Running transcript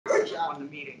on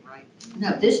the meeting, right?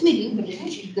 No, this meeting, but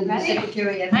she's going to be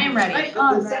secretary. I am ready. Right,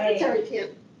 All the secretary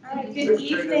can't. All right, good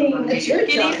evening. It's your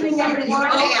Good job. evening, everyone.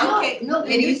 Okay, no,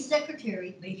 ladies,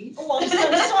 secretary. Ladies. Oh, I'm so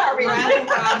sorry, Madam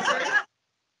Officer.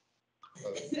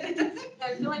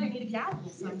 I feel like I need to gavel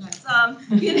sometimes.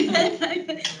 Good evening,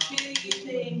 good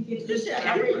evening,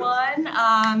 everyone.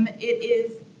 It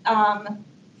is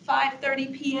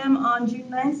 5:30 p.m. on June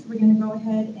 9th. So we're going to go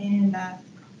ahead and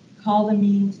call the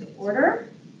meeting to order.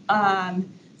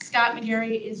 Scott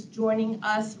McGarry is joining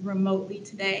us remotely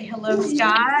today. Hello,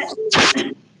 Scott.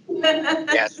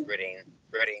 Yes,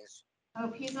 greetings. Oh,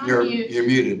 he's on You're mute.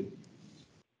 muted.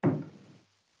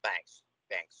 Thanks.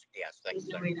 Yes, thanks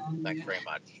very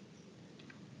much.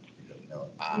 Yeah.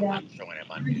 I'm showing him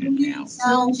unmuted now.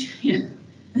 So, yeah.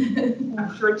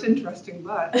 I'm sure it's interesting,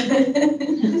 but. Be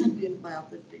a while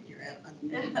to figure out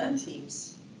on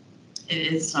Teams.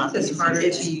 It is not. It's harder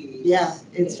It's- to use. Yeah,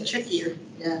 it's trickier,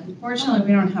 yeah. Unfortunately,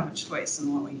 we don't have a choice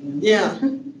in what we do. Yeah.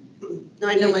 No,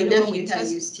 I know my Yeah, you know, when nephew we had to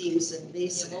test- use Teams and Yeah,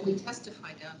 these. when we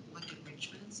testify down like in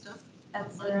Richmond and stuff.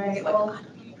 That's right. Well, What?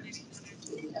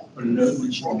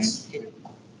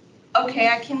 okay,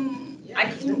 I can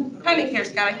kind of hear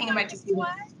Scott. I think it might just be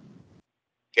what?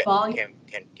 Volume.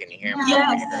 Can you hear me?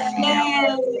 Yes.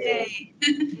 Yay.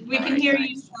 We can hear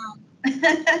you.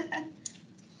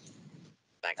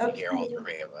 Thanks to hear all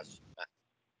three of us.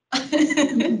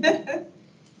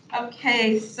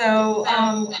 Okay, so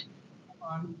hold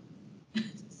on.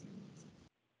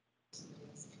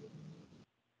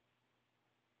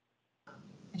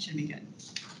 It should be good.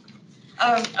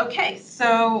 Okay,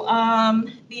 so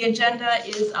the agenda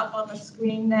is up on the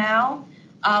screen now.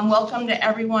 Welcome to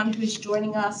everyone who's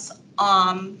joining us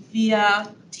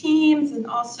via Teams and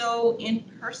also in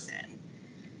person.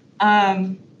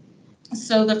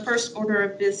 So the first order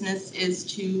of business is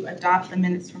to adopt the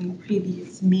minutes from the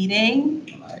previous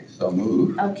meeting. I so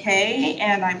move. Okay,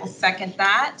 and I will second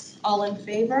that. All in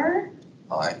favor?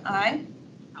 Aye. Aye.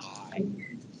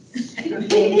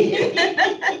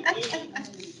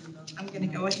 I'm going to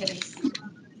go ahead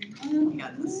and.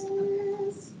 Got this.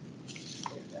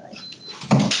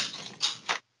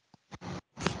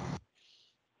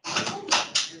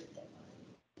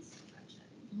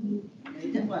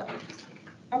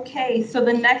 Okay, so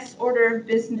the next order of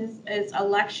business is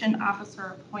election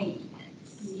officer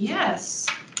appointments. Yes.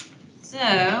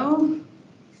 So.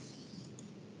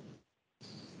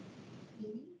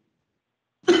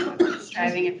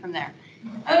 Driving it from there.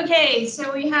 Okay,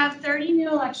 so we have 30 new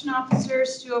election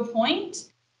officers to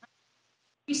appoint.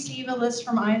 Receive a list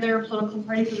from either political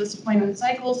party for this appointment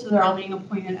cycle, so they're all being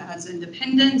appointed as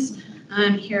independents.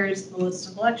 Here's the list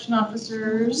of election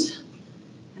officers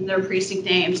and their precinct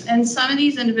names. And some of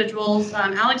these individuals,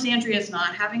 Alexandria is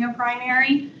not having a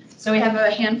primary, so we have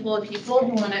a handful of people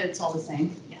who want to, it's all the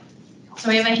same. Yeah. So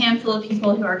we have a handful of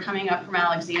people who are coming up from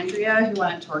Alexandria who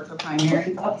want to work for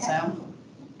primary. Okay. So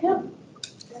Yep.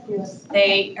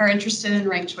 they are interested in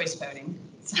ranked choice voting.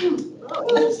 So, Who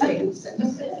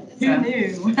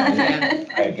knew?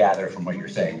 I gather from what you're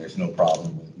saying, there's no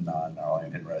problem with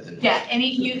non-Arlington residents. yeah,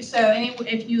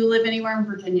 if you live anywhere in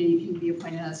Virginia, you can be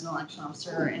appointed as an election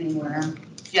officer anywhere.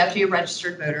 You have to be a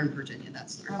registered voter in Virginia.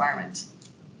 That's the requirement.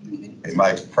 And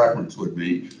my preference would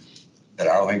be that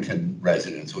Arlington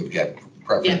residents would get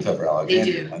preference over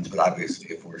Alexandria ones, but obviously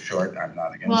if we're short, I'm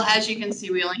not against Well, it. as you can see,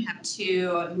 we only have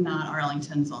 2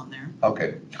 non-Arlingtons on there.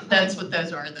 Okay. That's what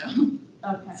those are, though.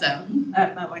 Okay. So,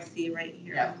 I see right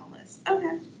here on the list.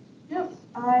 Okay. Yep.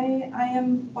 I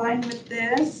am fine with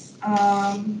this.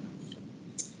 I'm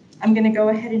going to go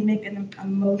ahead and make a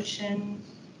motion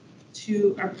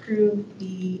to approve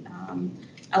the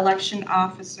election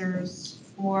officers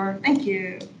for. Thank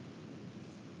you.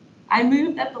 I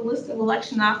move that the list of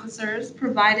election officers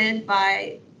provided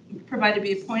to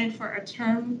be appointed for a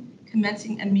term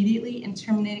commencing immediately and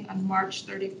terminating on March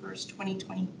 31st,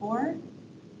 2024.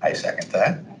 I second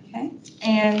that. Okay,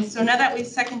 and so now that we've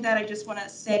seconded that, I just want to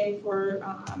say for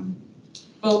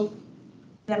both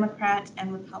Democrat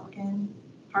and Republican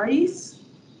parties,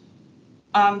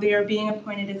 they are being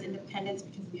appointed as independents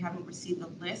because we haven't received the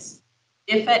list.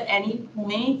 If at any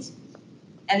point,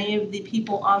 any of the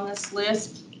people on this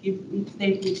list,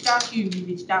 they've reached out to you, you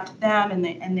reached out to them, and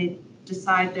they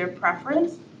decide their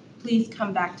preference, please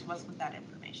come back to us with that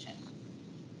information.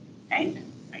 Okay,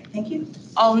 all right, thank you.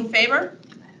 All in favor?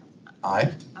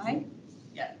 Aye. Aye.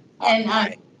 yeah.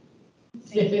 And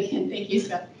thank you,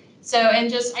 Scott. So,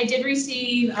 and I did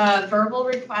receive a verbal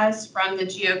request from the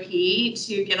GOP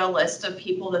to get a list of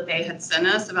people that they had sent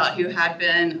us about who had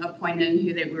been appointed and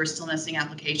who we were still missing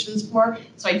applications for.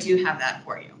 So I do have that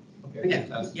for you. Okay.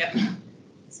 Yeah.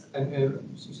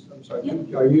 And, I'm sorry,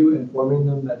 are you informing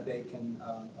them that they can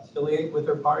affiliate with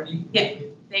their party? Yeah,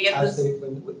 they get As this. they,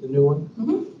 with the new one?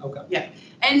 Mhm. Okay.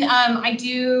 And I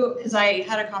do, because I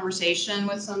had a conversation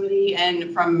with somebody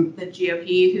and from the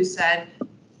GOP who said,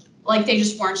 like, they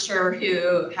just weren't sure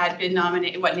who had been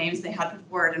nominated, what names they had put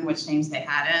forward and which names they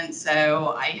hadn't.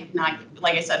 So I have not,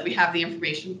 like I said, we have the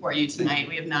information for you tonight.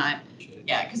 We have not,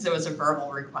 yeah, because it was a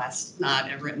verbal request,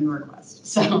 not a written request.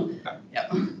 So,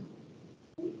 yep.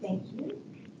 Thank you.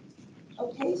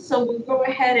 Okay, so we'll go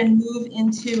ahead and move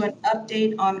into an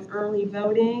update on early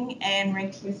voting and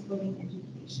ranked choice voting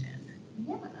education.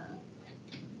 Yeah.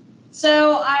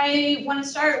 So I want to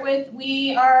start with,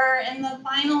 we are in the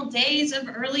final days of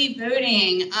early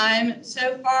voting.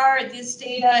 So far, this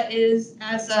data is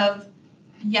as of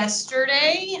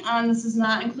yesterday. This does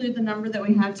not include the number that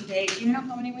we have today. Do you know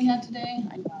how many we had today?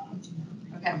 I don't.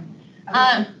 Okay.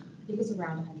 I think it was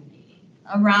around 180.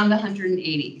 Around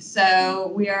 180.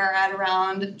 So we are at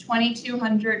around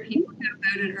 2,200 people who have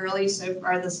voted early so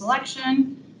far this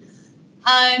election.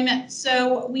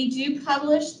 So we do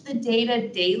publish the data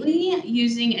daily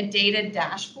using a data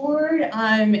dashboard.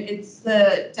 It's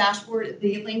the dashboard,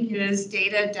 the link is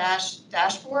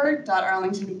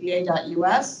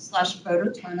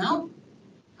data-dashboard.arlingtonva.us/voter turnout.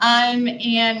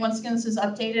 And once again, this is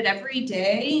updated every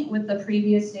day with the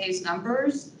previous day's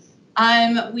numbers.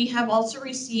 We have also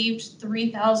received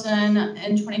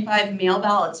 3,025 mail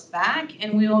ballots back,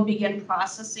 and we will begin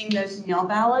processing those mail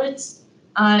ballots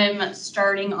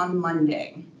starting on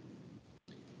Monday.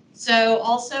 So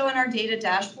also in our data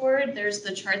dashboard, there's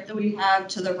the chart that we have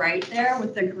to the right there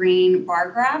with the green bar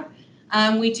graph.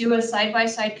 We do a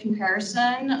side-by-side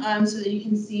comparison so that you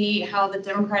can see how the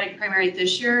Democratic primary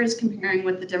this year is comparing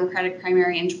with the Democratic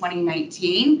primary in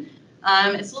 2019.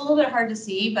 It's a little bit hard to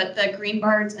see, but the green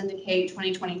bars indicate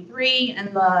 2023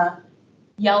 and the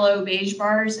yellow beige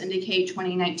bars indicate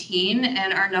 2019,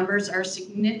 and our numbers are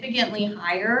significantly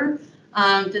higher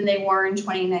than they were in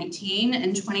 2019.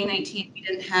 In 2019, we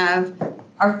didn't have,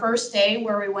 our first day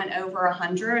where we went over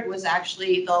 100 was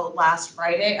actually the last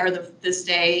Friday, or this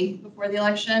day before the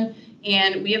election,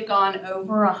 and we have gone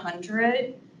over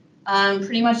 100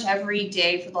 pretty much every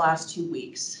day for the last 2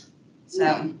 weeks.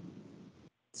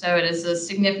 So it is a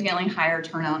significantly higher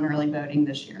turnout in early voting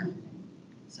this year.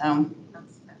 So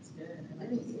That's good. I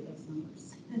like to see those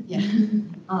numbers. yeah.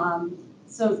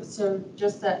 So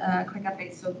just a quick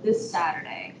update. So this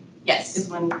Saturday Yes. is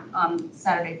when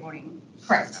Saturday voting.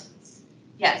 Correct.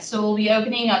 Yeah, so we'll be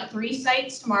opening up 3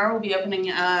 sites tomorrow. We'll be opening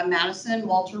Madison,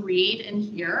 Walter Reed, and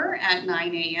here at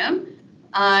 9 a.m.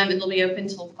 And they'll be open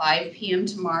until 5 p.m.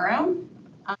 tomorrow.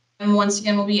 And once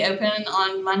again, we'll be open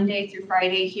on Monday through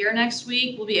Friday here next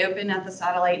week. We'll be open at the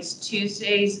satellites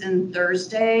Tuesdays and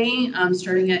Thursday,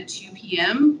 starting at 2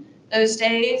 p.m. those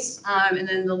days. And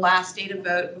then the last day to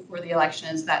vote before the election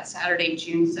is that Saturday,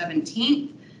 June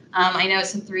 17th. I know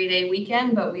it's a 3-day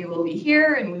weekend, but we will be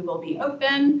here and we will be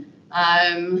open.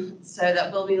 So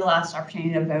that will be the last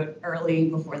opportunity to vote early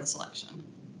before this election.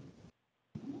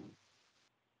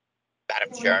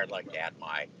 Madam Chair, I'd like to add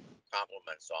my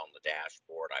compliments on the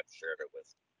dashboard. I've shared it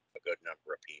with a good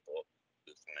number of people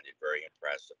who find it very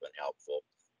impressive and helpful,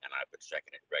 and I've been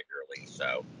checking it regularly,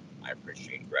 so I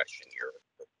appreciate Gretchen your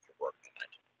work on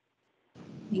it.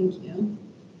 Thank you.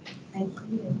 Thank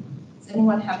you. Does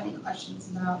anyone have any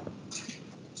questions about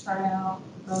turnout,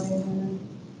 voting?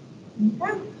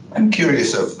 Okay. I'm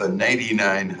curious, of the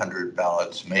 9,900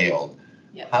 ballots mailed,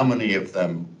 Yeah. how many of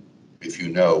them, if you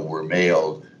know, were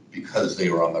mailed because they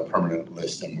were on the permanent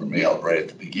list and were mailed right at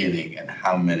the beginning, and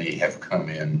how many have come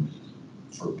in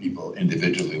for people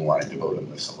individually wanting to vote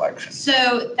in this election?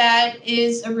 So that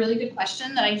is a really good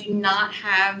question that I do not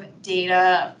have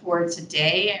data for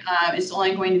today. It's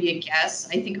only going to be a guess.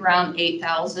 I think around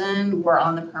 8,000 were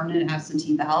on the permanent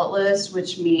absentee ballot list,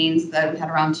 which means that we had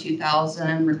around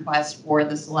 2,000 requests for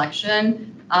this election.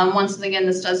 Once again,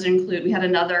 this doesn't include, we had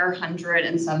another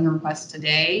 107 requests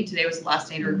today. Today was the last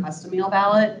day to request a mail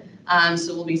ballot.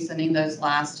 So we'll be sending those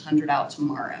last 100 out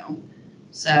tomorrow.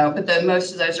 So, but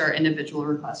most of those are individual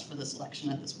requests for this election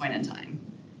at this point in time.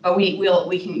 But we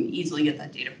can easily get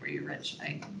that data for you, Rich.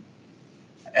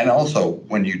 And also,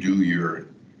 when you do your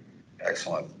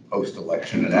excellent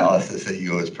post-election analysis that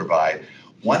you always provide,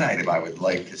 one item I would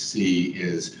like to see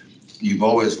is, you've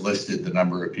always listed the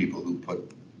number of people who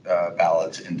put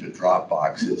ballots into drop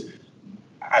boxes.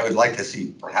 I would like to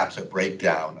see perhaps a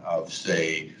breakdown of,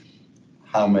 say,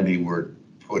 how many were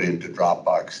put into drop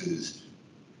boxes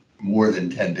more than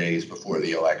 10 days before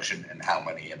the election and how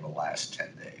many in the last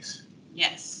 10 days.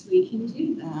 Yes, we can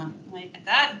do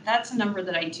that. That's a number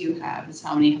that I do have, is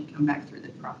how many have come back through the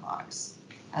Dropbox.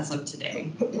 as of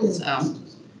today. So,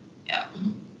 yeah.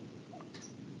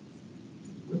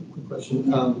 Quick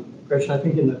question. Gretchen, I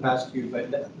think in the past you've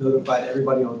notified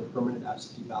everybody on the permanent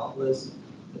absentee ballot list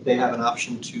that they have an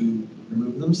option to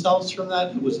remove themselves from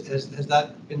that. Has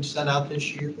that been sent out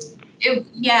this year?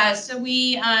 Yeah, so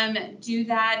we do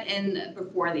that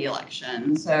before the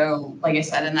election. So like I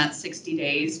said, in that 60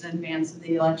 days in advance of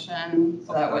the election.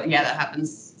 So that that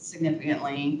happens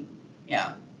significantly.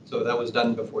 Yeah. So that was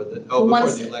done before the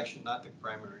election, not the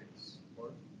primaries.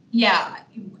 Yeah,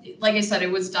 like I said,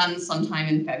 it was done sometime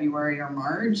in February or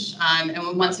March.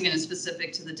 And once again, it's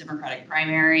specific to the Democratic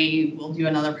primary. We'll do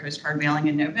another postcard mailing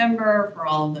in November for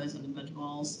all of those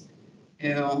individuals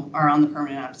who are on the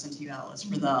permanent absentee ballot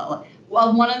list for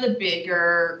well, one of the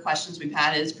bigger questions we've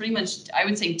had is pretty much, I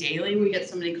would say daily, we get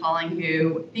somebody calling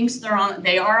who thinks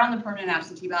they are on the permanent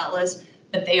absentee ballot list,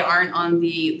 but they aren't on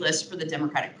the list for the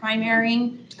Democratic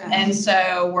primary. And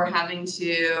so we're having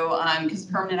to, because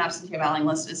the permanent absentee balloting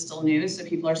list is still new, so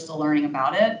people are still learning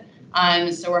about it.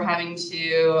 So we're having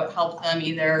to help them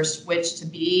either switch to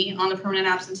be on the permanent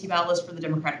absentee ballot list for the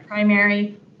Democratic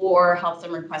primary, or help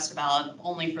them request a ballot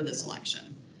only for this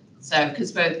election. So,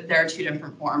 because there are two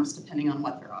different forms depending on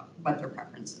what their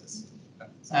preference is.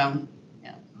 So,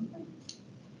 yeah.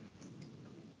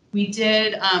 We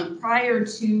did, prior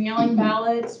to mailing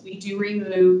ballots, we do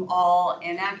remove all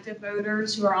inactive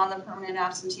voters who are on the permanent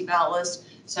absentee ballot list,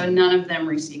 so none of them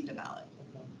received a ballot.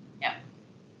 Yeah.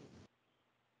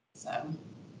 So.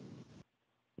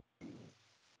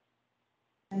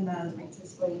 And the ranked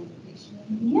choice voting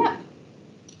information. Yeah.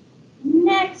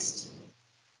 Next.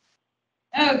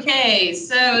 Okay,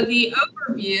 so the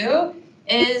overview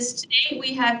is today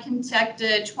we have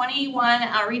conducted 21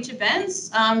 outreach events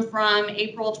from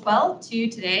April 12th to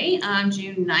today,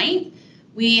 June 9th.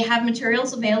 We have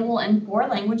materials available in 4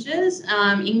 languages,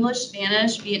 English,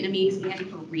 Spanish, Vietnamese,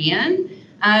 and Korean.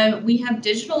 We have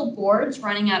digital boards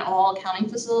running at all counting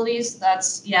facilities.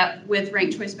 That's, with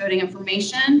ranked choice voting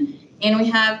information. And we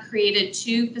have created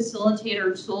 2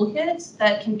 facilitator toolkits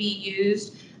that can be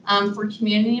used for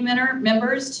community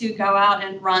members to go out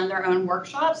and run their own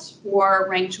workshops for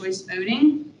ranked choice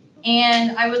voting.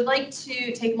 And I would like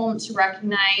to take a moment to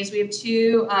recognize we have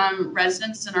 2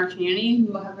 residents in our community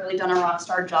who have really done a rock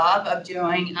star job of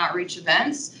doing outreach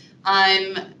events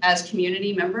as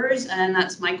community members, and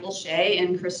that's Michael Shea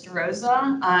and Krista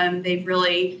Rosa. They've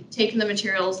really taken the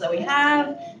materials that we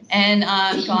have and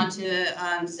gone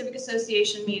to civic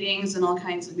association meetings and all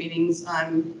kinds of meetings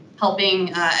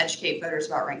helping educate voters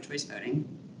about ranked choice voting.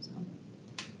 So.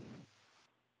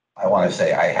 I want to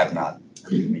say I have not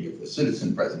heard any of the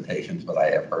citizen presentations, but I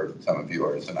have heard some of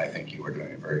yours, and I think you are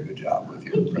doing a very good job with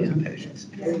your presentations.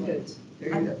 Very good,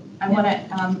 very good. I want to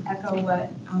echo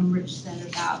what Rich said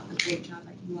about the great job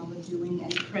that you all are doing.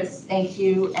 And Chris, thank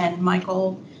you. And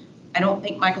Michael, I don't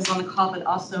think Michael's on the call, but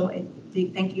also a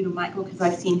big thank you to Michael because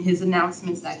I've seen his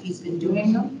announcements that he's been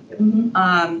doing them.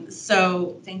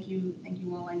 So thank you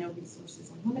all. I know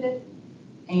resources are limited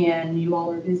and you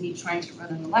all are busy trying to run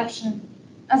an election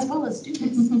as well as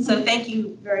students. So thank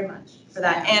you very much for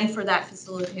that and for that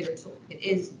facilitator tool. It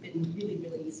has been really,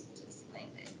 really useful to explain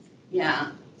things.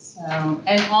 Yeah. So,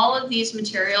 and all of these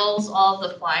materials, all of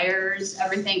the flyers,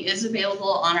 everything is available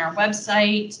on our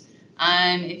website.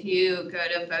 If you go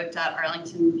to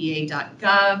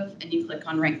vote.arlingtonva.gov and you click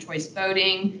on ranked choice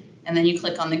voting, and then you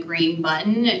click on the green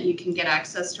button, you can get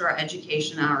access to our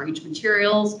education outreach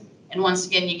materials. And once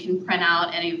again, you can print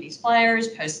out any of these flyers,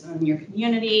 post them in your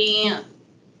community.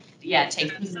 Yeah,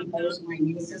 take these photos and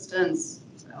need assistance.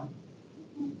 So.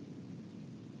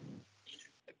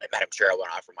 Madam Chair, I want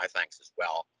to offer my thanks as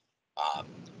well.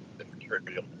 The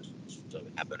materials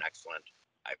have been excellent.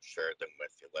 I've shared them with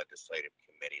the legislative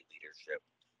committee leadership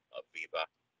of VIVA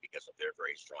because of their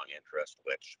very strong interest,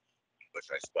 which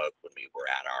I spoke when we were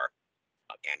at our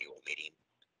annual meeting,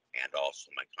 and also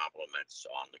my compliments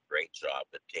on the great job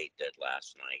that Kate did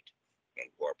last night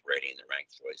incorporating the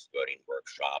ranked choice voting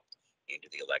workshop into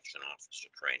the election officer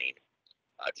training.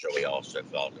 Joey also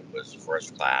felt it was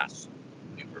first class.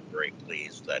 We were very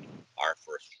pleased that our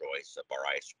first choice of our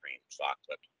ice cream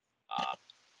chocolate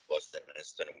was an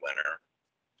instant winner.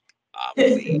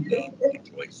 We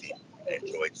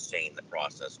enjoyed seeing the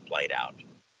process played out,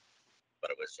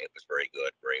 but it was very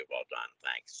good, very well done.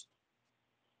 Thanks.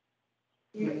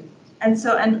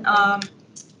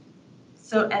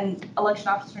 And election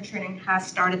officer training has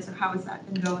started. So how has that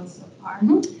been going so far?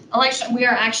 We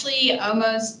are actually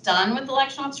almost done with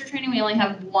election officer training. We only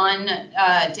have 1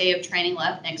 day of training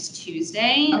left next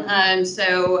Tuesday.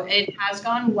 So it has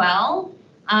gone well.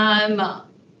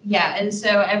 Yeah, and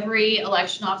so every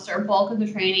election officer, bulk of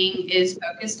the training is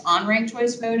focused on ranked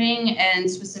choice voting and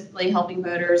specifically helping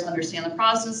voters understand the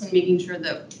process and making sure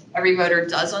that every voter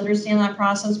does understand that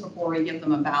process before we give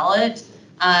them a ballot,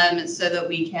 so that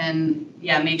we can,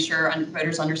 make sure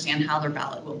voters understand how their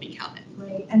ballot will be counted.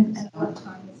 Great, and what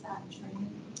time is that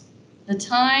training? The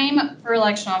time for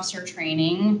election officer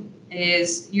training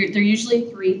is, they're usually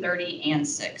 3:30 and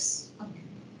 6.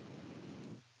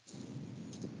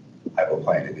 I will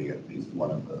plan to be at least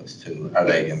one of those two. Are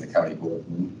they in the county board?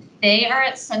 They are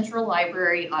at Central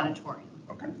Library Auditorium.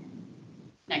 Okay.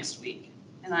 Next week.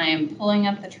 And I am pulling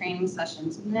up the training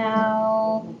sessions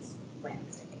now. It's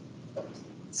Wednesday.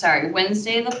 Sorry,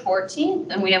 Wednesday the 14th,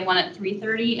 and we have one at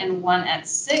 3:30 and one at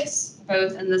 6,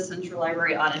 both in the Central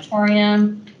Library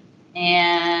Auditorium.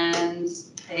 And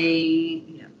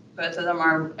both of them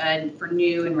are for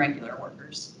new and regular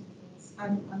workers.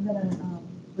 I'm gonna,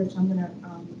 Rich, I'm gonna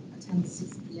attend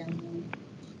 6 p.m.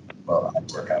 Well, I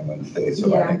work on Wednesday,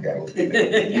 so I Yeah. think I will be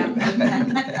there.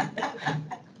 Yeah.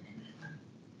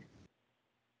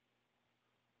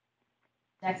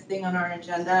 Next thing on our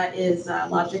agenda is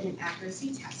logic and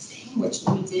accuracy testing, which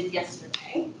we did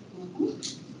yesterday.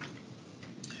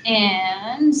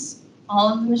 And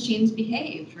all of the machines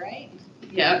behaved, right?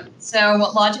 Yep.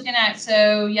 So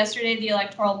so yesterday the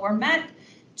electoral board met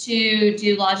to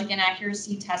do logic and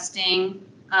accuracy testing.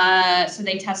 So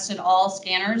they tested all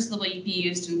scanners that will be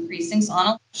used in precincts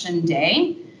on election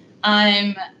day.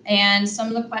 And some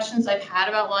of the questions I've had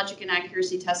about logic and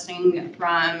accuracy testing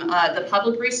from the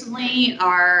public recently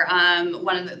are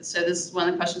so this is one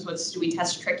of the questions was, do we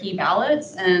test tricky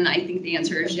ballots? And I think the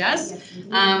answer is yes.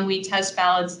 We test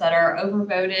ballots that are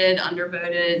overvoted,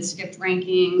 undervoted, skipped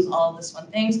rankings, all of this fun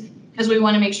things, because we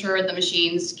want to make sure the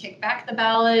machines kick back the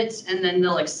ballot and then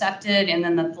they'll accept it and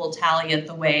then they'll tally it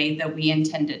the way that we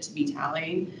intend it to be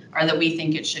tallied or that we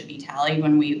think it should be tallied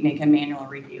when we make a manual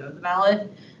review of the ballot.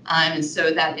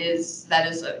 So that is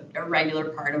a regular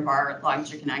part of our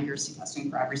logic and accuracy testing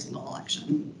for every single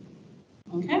election.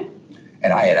 Okay.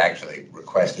 And I had actually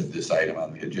requested this item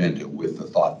on the agenda with the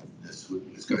thought that this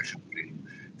discussion,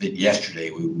 that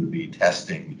yesterday we would be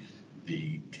testing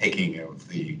the taking of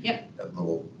the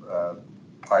little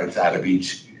parts out of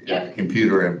each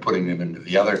computer and putting them into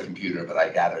the other computer, but I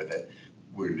gather that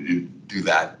we're going to do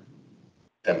that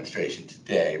demonstration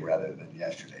today rather than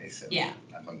yesterday, so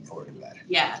I'm looking forward to that.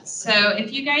 Yeah, so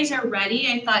if you guys are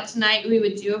ready, I thought tonight we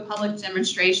would do a public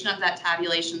demonstration of that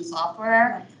tabulation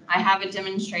software. I have a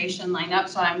demonstration lined up,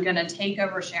 so I'm going to take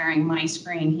over sharing my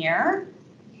screen here.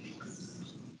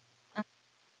 Okay,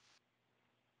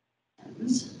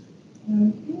 let's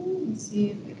see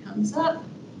if it comes up.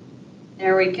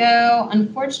 There we go.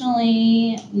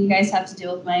 Unfortunately, you guys have to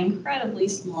deal with my incredibly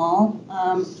small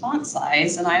font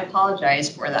size, and I apologize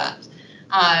for that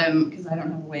because I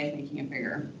don't have a way of making it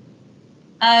bigger.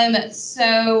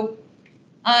 So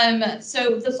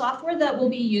the software that we'll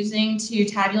be using to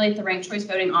tabulate the ranked choice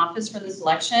voting office for this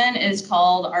election is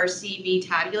called RCV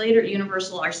Tabulator,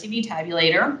 Universal RCV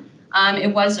Tabulator.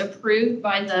 It was approved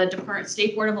by the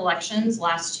State Board of Elections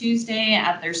last Tuesday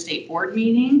at their state board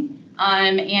meeting.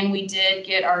 And we did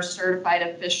get our certified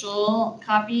official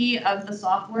copy of the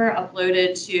software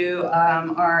uploaded to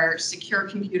our secure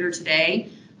computer today,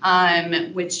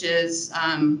 which is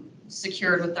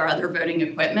secured with our other voting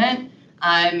equipment.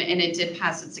 And it did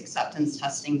pass its acceptance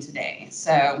testing today.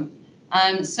 So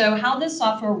how this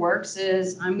software works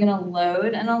is I'm going to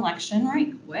load an election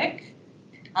right quick.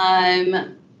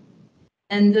 And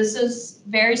this is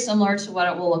very similar to what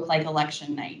it will look like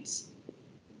election night.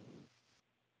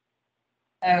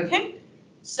 Okay,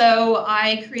 so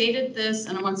I created this,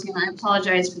 and once again, I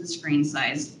apologize for the screen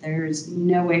size. There's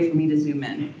no way for me to zoom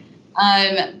in.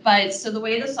 But so the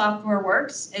way the software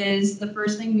works is the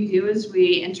first thing we do is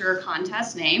we enter a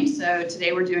contest name. So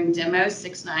today we're doing demo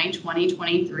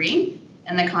 6/9/2023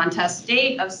 and the contest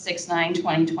date of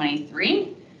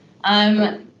 6/9/2023.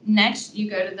 Next, you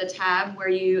go to the tab where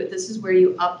this is where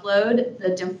you upload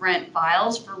the different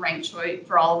files for ranked choice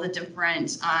for all the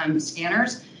different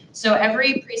scanners. So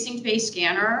every precinct-based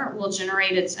scanner will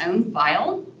generate its own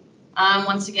file.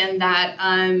 Once again, that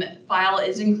file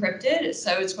is encrypted,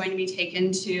 so it's going to be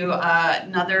taken to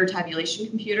another tabulation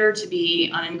computer to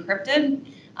be unencrypted.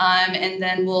 And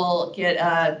then we'll get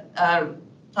a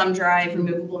thumb drive,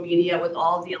 removable media with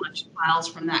all of the election files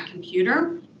from that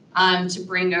computer to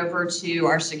bring over to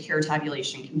our secure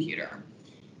tabulation computer.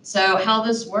 So how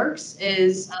this works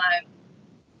is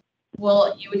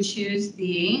you would choose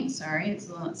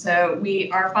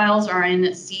our files are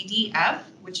in CDF,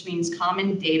 which means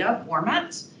common data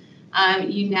format.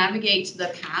 You navigate to the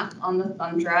path on the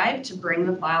thumb drive to bring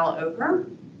the file over.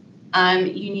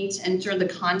 You need to enter the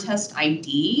contest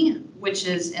ID, which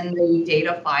is in the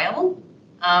data file.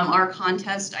 Our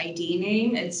contest ID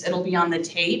name, it'll be on the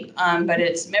tape, but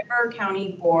it's Member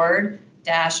County Board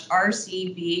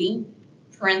 -RCB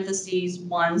parentheses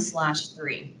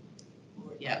 1/3.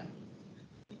 Yeah.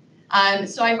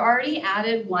 So I've already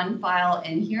added one file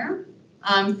in here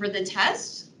for the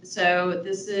test. So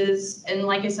this is, and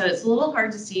like I said, it's a little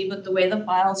hard to see, but the way the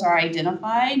files are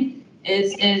identified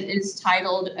is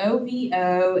titled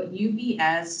OVO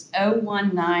UVS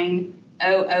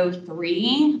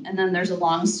 019003, and then there's a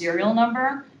long serial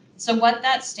number. So what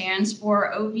that stands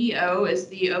for, OVO is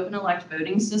the Open Elect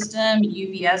Voting System,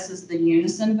 UVS is the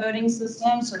Unison Voting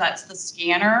System, so that's the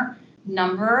scanner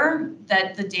number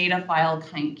that the data file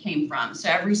came from. So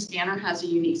every scanner has a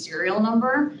unique serial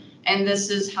number, and this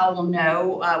is how we'll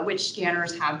know which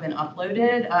scanners have been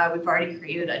uploaded. We've already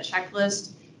created a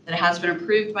checklist that has been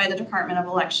approved by the Department of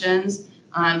Elections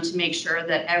to make sure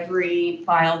that every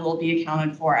file will be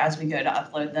accounted for as we go to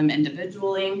upload them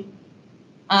individually.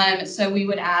 So we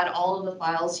would add all of the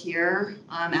files here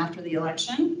after the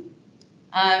election.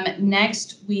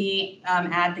 Next, we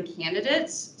add the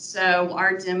candidates. So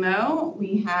our demo,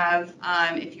 we have,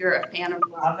 if you're a fan of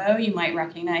Bravo, you might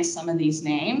recognize some of these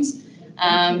names.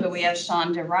 But we have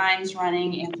Shonda Rhimes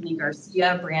running, Anthony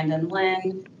Garcia, Brandon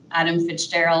Lynn, Adam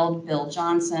Fitzgerald, Bill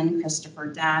Johnson, Christopher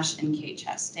Dash, and Kate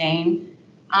Chastain.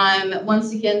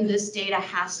 Once again, this data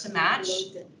has to match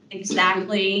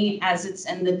exactly as it's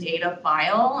in the data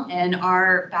file, and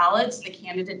our ballots, the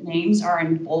candidate names are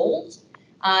in bold.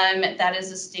 That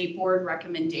is a state board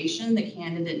recommendation. The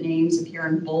candidate names appear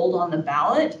in bold on the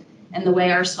ballot. And the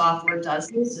way our software does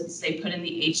this is they put in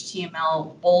the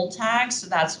HTML bold tag. So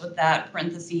that's what that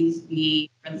parentheses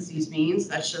means.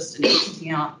 That's just an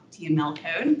HTML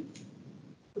code.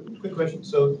 Quick question.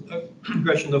 So,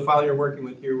 Gretchen, the file you're working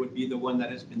with here would be the one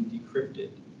that has been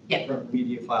decrypted from the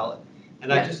media file.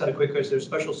 And I just had a quick question. Is there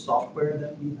special software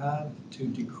that you have to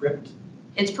decrypt?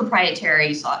 It's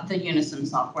proprietary, the Unison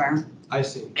software. I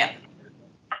see. Yeah.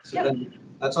 So then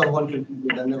that's on one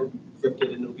computer, then it'll be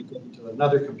encrypted and it'll be taken to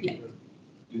another computer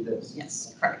to do this.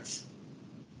 Yes, correct.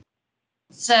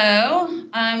 So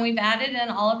we've added in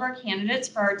all of our candidates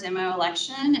for our demo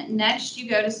election. Next, you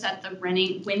go to set the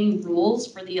winning rules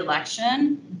for the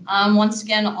election. Once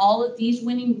again, all of these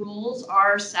winning rules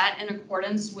are set in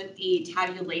accordance with the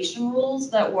tabulation rules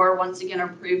that were once again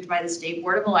approved by the State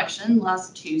Board of Election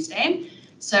last Tuesday.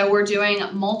 So we're doing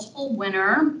multiple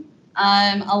winner,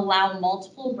 allow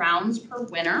multiple rounds per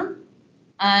winner.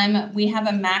 We have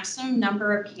a maximum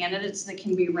number of candidates that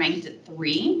can be ranked at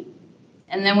 3.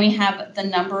 And then we have the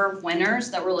number of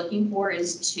winners that we're looking for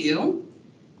is 2.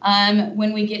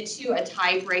 When we get to a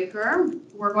tiebreaker,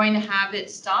 we're going to have it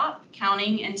stop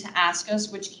counting and to ask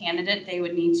us which candidate they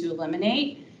would need to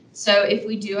eliminate. So if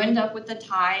we do end up with a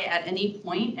tie at any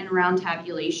point in round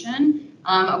tabulation,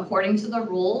 according to the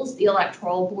rules, the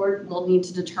Electoral Board will need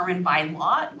to determine by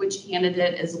lot which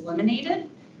candidate is eliminated.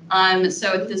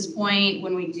 So at this point,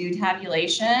 when we do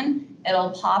tabulation,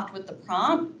 it'll pop with the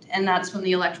prompt, and that's when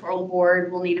the Electoral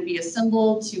Board will need to be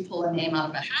assembled to pull a name out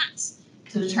of a hat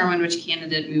to determine which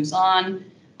candidate moves on.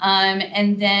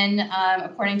 And then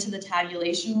according to the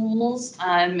tabulation rules,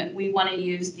 we want to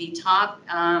use the top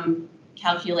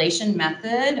calculation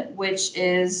method, which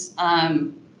is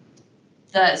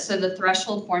the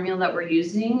threshold formula that we're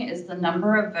using is the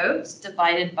number of votes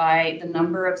divided by the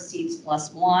number of seats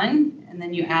plus 1, and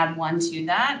then you add 1 to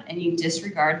that, and you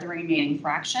disregard the remaining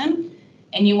fraction,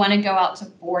 and you want to go out to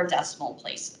 4 decimal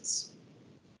places.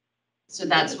 So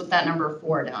that's what that number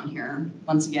 4 down here,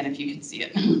 once again, if you can see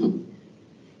it.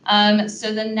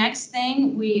 So the next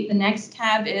thing, the next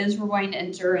tab is we're going to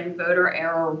enter in voter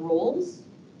error rules.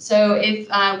 So if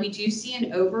we do see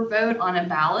an overvote on a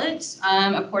ballot,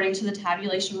 according to the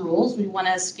tabulation rules, we want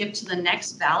to skip to the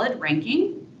next ballot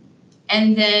ranking.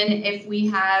 And then if we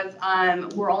have,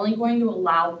 we're only going to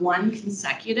allow 1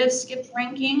 consecutive skipped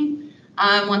ranking.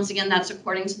 Once again, that's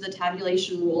according to the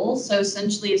tabulation rules. So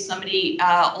essentially, if somebody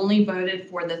only voted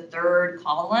for the 3rd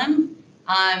column,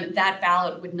 that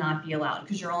ballot would not be allowed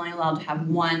because you're only allowed to have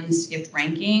 1 skipped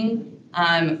ranking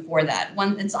for that.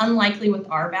 It's unlikely with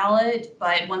our ballot,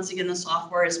 but once again, the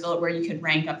software is built where you could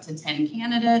rank up to 10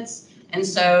 candidates. And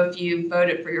so if you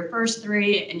voted for your first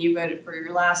 3 and you voted for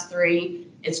your last 3,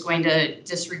 it's going to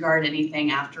disregard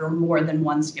anything after more than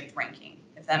 1 skipped ranking,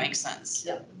 if that makes sense.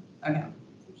 Yeah. Okay.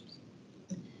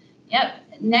 Yep.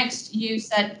 Next, you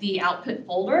set the output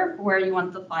folder for where you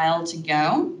want the file to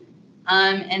go.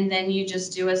 And then you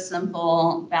just do a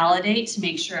simple validate to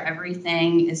make sure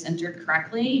everything is entered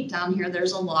correctly. Down here,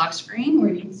 there's a log screen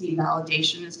where you can see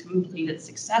validation is completed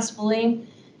successfully.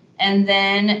 And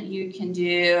then you can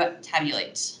do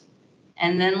tabulate.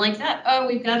 And then like that, oh,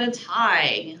 we've got a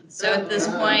tie. So at this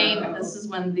point, this is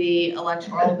when the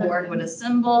electoral board would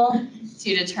assemble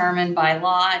to determine by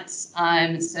lots.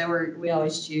 So we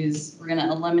always choose, we're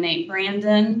gonna eliminate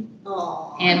Brandon.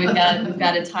 Oh. And we've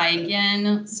got a tie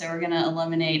again. So we're gonna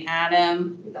eliminate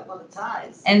Adam. We got one of the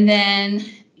ties. And then,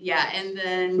 yeah, and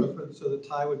then, So the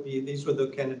tie would be, these were the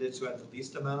candidates who had the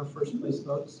least amount of first place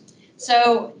votes?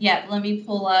 so yeah, let me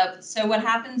pull up. So what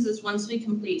happens is once we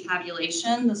complete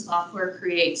tabulation, the software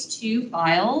creates 2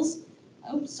 files.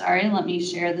 Oh, sorry, let me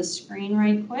share the screen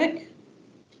right quick.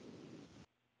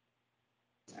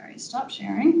 Sorry, stop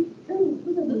sharing. Oh,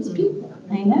 look at those people.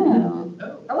 I know.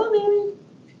 Hello, Mammy.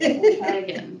 We'll try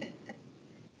again.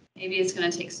 Maybe it's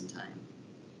gonna take some time.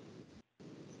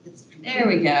 There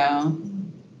we go.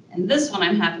 And this one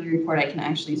I'm happy to report I can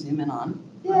actually zoom in on.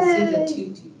 I see the Yay.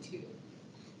 222.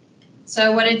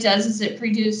 So what it does is it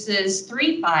produces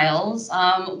 3 files.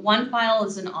 One file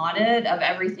is an audit of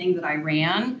everything that I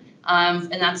ran,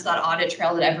 and that's that audit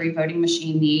trail that every voting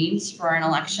machine needs for an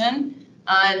election.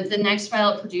 The next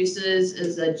file it produces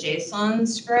is a JSON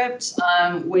script,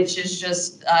 which is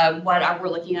just what we're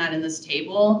looking at in this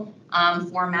table,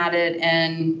 formatted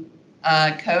in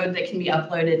code that can be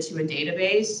uploaded to a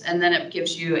database, and then it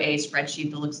gives you a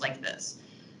spreadsheet that looks like this.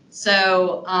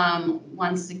 So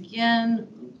once again,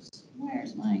 oops,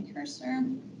 where's my cursor?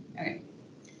 Okay.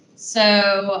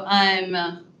 So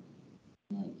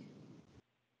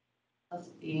let's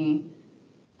see.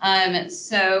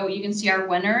 So you can see our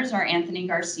winners are Anthony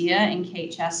Garcia and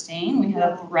Kate Chastain. We had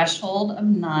a threshold of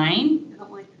 9. I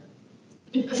don't like her.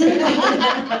 It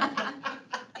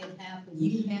happened.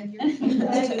 You had your.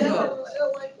 I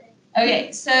don't like her.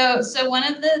 Okay, so one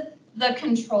of the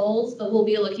controls that we'll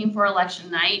be looking for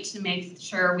election night to make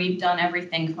sure we've done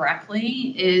everything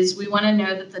correctly is we want to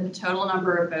know that the total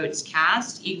number of votes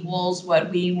cast equals what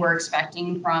we were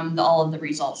expecting from all of the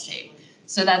results tape.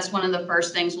 So that's one of the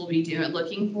first things we'll be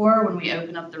looking for when we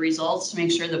open up the results to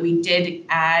make sure that we did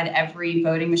add every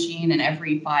voting machine and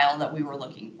every file that we were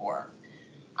looking for.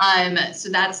 So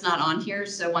that's not on here.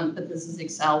 So but this is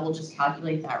Excel, we'll just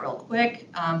calculate that real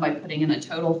quick by putting in a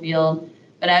total field.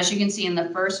 But as you can see in the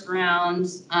first round,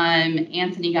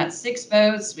 Anthony got 6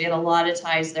 votes. We had a lot of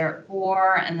ties there at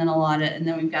 4, and then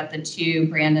we've got the 2,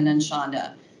 Brandon and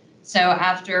Shonda. So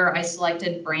after I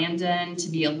selected Brandon to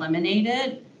be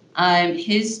eliminated,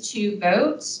 his 2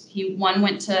 votes, one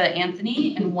went to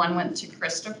Anthony and one went to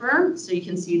Christopher. So you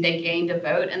can see they gained a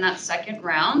vote in that second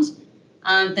round.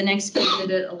 The next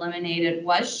candidate eliminated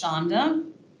was Shonda.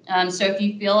 So if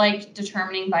you feel like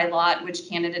determining by lot which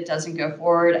candidate doesn't go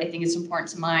forward, I think it's important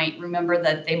to remember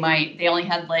that they only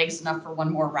had legs enough for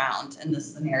one more round in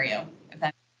this scenario.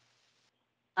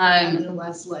 The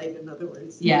last leg, in other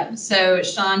words. Yeah, so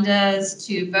Shonda's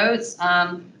 2 votes.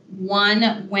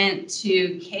 One went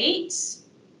to Kate,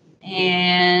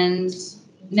 and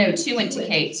no, 2 went to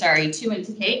Kate. Sorry, 2 went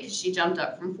to Kate because she jumped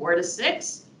up from 4 to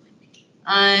 6.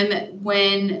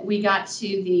 When we got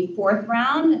to the 4th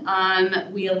round,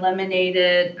 we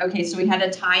eliminated, okay, so we had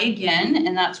a tie again,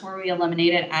 and that's where we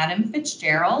eliminated Adam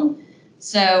Fitzgerald.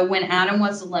 So when Adam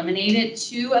was eliminated,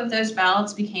 2 of those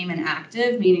ballots became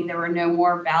inactive, meaning there were no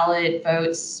more ballot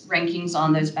votes rankings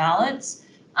on those ballots.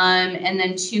 And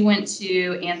then 2 went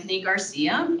to Anthony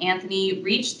Garcia. Anthony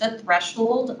reached the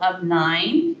threshold of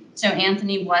 9. So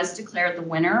Anthony was declared the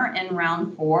winner in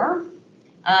round 4.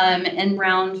 In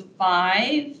round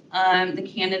 5, the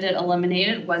candidate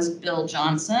eliminated was Bill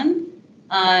Johnson.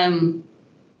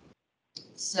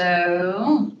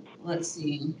 So let's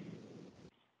see.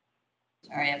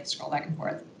 Sorry, I have to scroll back and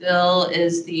forth. Bill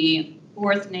is the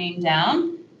 4th name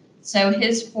down. So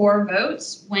his 4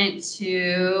 votes went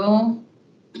to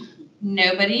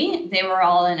nobody. They were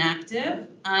all inactive.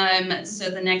 So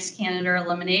the next candidate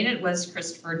eliminated was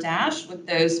Christopher Dash with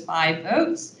those 5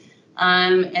 votes.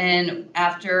 And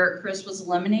after Chris was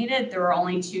eliminated, there were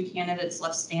only 2 candidates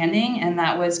left standing, and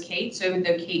that was Kate. So even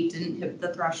though Kate didn't hit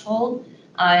the threshold,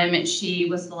 she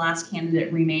was the last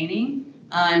candidate remaining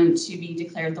to be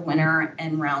declared the winner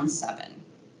in round 7.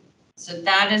 So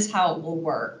that is how it will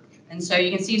work. And so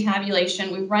you can see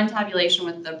tabulation. We've run tabulation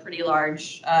with a pretty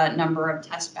large number of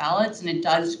test ballots, and it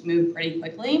does move pretty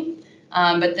quickly.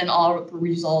 But then all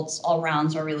results, all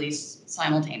rounds are released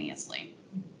simultaneously.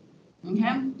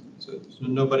 Okay? So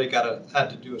nobody had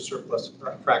to do a surplus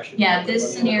fraction? Yeah,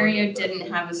 this scenario didn't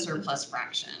have a surplus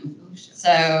fraction.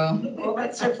 So, Well,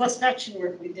 that surplus fraction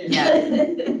work we did.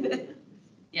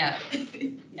 Yeah. Yeah.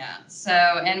 So,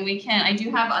 and I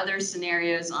do have other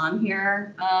scenarios on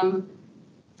here.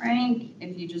 Frank,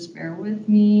 if you just bear with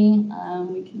me,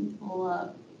 we can pull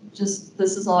up just,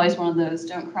 this is always one of those,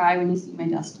 don't cry when you see my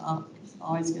desktop. It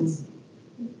always gets.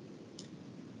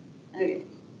 Okay.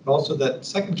 Also, that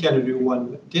second candidate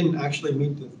one didn't actually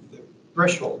meet the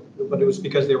threshold, but it was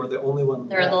because they were the only one.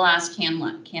 They're the left. last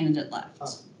candidate left. Ah,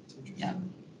 that's interesting. Yeah.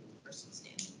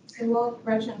 So while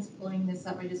Gretchen's pulling this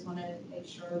up, I just want to make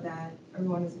sure that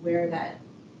everyone is aware that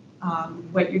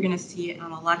What you're gonna see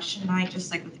on election night,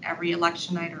 just like with every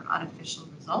election night, are unofficial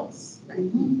results.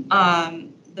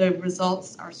 Mhm. The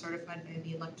results are certified by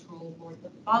the Electoral Board the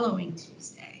following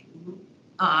Tuesday.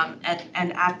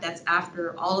 That's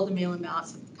after all of the mail-in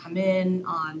ballots have come in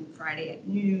on Friday at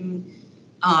noon.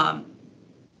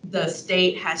 The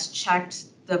state has checked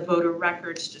the voter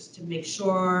records just to make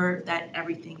sure that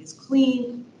everything is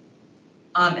clean.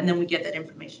 And then we get that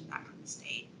information back from the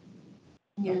state.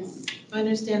 Yes. My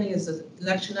understanding is that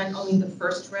election night, only the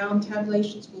first round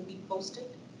tabulations will be posted.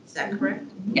 Is that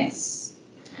correct? Yes.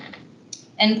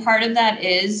 And part of that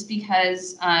is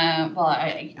because, well,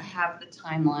 I have the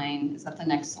timeline. Is that the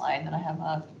next slide that I have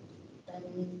up?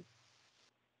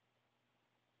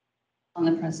 On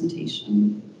the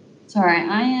presentation. Sorry,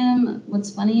 what's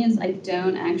funny is I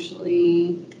don't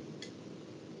actually,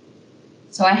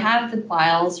 so I have the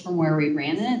files from where we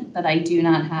ran it, but I do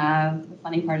not have, the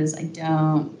funny part is I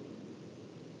don't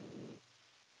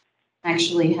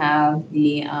actually have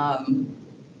the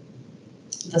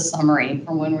summary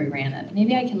from when we ran it.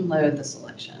 Maybe I can load the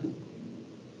selection.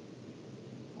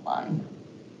 Hold on.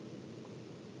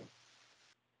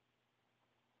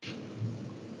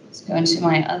 Let's go into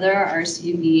my other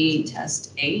RCV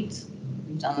test 8.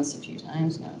 We've done this a few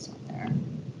times. No, it's not there.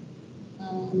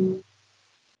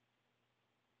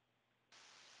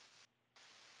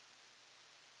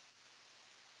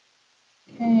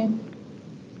 Okay.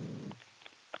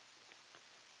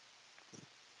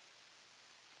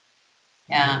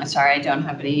 Yeah, I'm sorry, I don't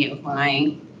have any of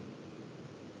my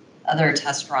other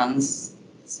test runs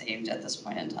saved at this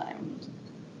point in time.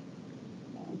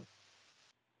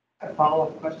 A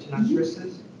follow-up question on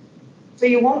Chris's. So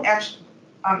you won't actually,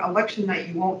 on election night,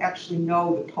 you won't actually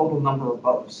know the total number of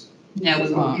votes. No, we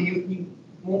So won't. You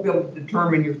won't be able to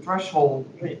determine your threshold.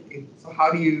 So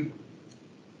how do you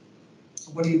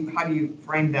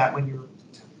frame that when you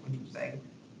say,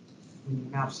 when you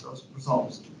announce those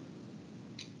results?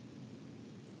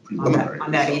 Preliminary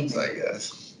on that results, evening. I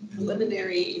guess.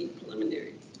 Preliminary.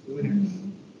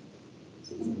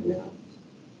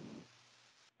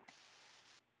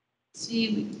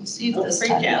 See, we can see Don't this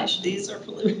freak out, tabulation. these are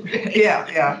preliminary. Yeah,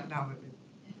 no.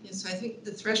 Yeah, so I think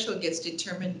the threshold gets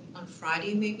determined on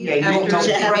Friday, maybe? Yeah, you won't know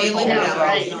after the the threshold, mail-in so-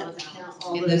 ballots,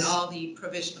 All and then those all the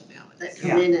provisional that ballots.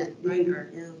 come in at, Right,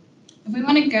 yeah. If we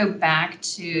want to go back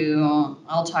to,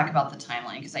 I'll talk about the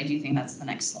timeline because I do think that's the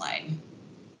next slide.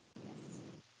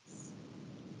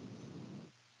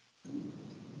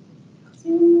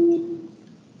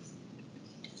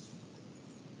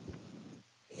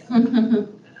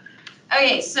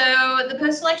 Okay, so the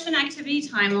post-election activity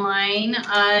timeline,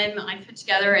 I put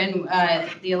together, and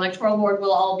the Electoral Board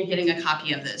will all be getting a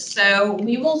copy of this. So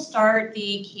we will start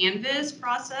the canvas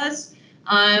process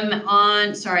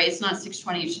sorry, it's not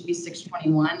 6:20, it should be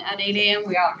 6:21 at 8 a.m.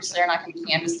 We obviously are not going to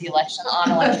canvass the election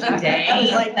on election day. I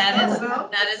was like, that oh,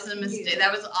 is a mistake.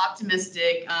 That was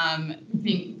optimistic,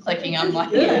 clicking on my.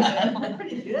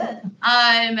 Pretty good.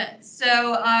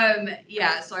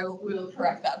 So we will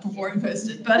correct that before we post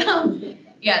it. But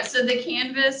yeah, so the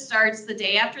canvas starts the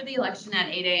day after the election at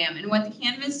 8 a.m. And what the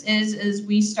canvas is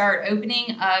we start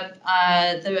opening up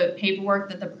the paperwork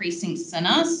that the precincts sent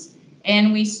us.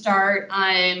 And we start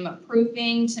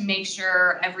proofing to make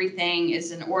sure everything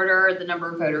is in order, the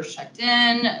number of voters checked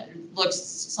in, looks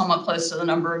somewhat close to the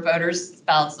number of voters,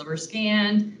 ballots that were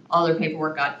scanned, all their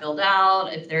paperwork got filled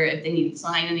out, if they need to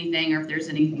sign anything or if there's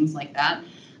any things like that.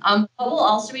 What we'll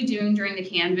also be doing during the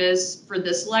canvas for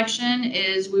this election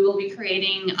is we will be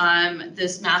creating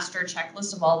this master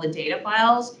checklist of all the data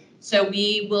files. So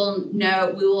we will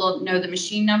know the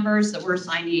machine numbers that were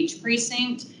assigned to each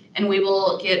precinct. And we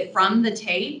will get from the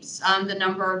tapes the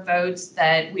number of votes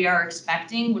that we are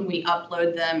expecting when we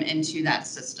upload them into that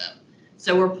system.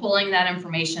 So we're pulling that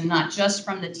information not just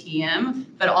from the TM,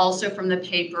 but also from the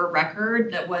paper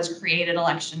record that was created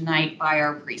election night by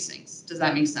our precincts. Does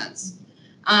that make sense?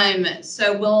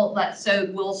 So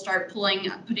we'll start putting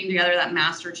together that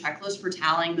master checklist for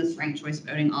tallying this ranked choice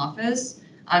voting office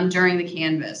during the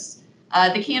canvas.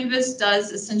 The canvas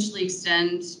does essentially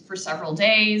extend for several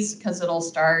days because it'll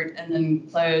start and then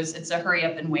close. It's a hurry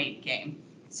up and wait game.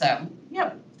 So,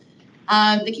 yep.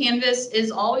 The canvas is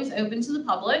always open to the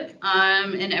public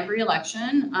in every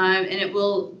election, and it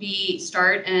will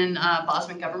start in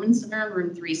Bosman Government Center,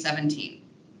 room 317.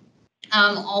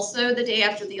 Also, the day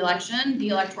after the election, the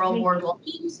electoral board will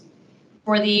meet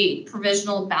for the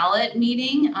provisional ballot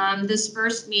meeting. This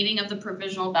first meeting of the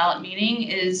provisional ballot meeting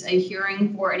is a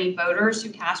hearing for any voters who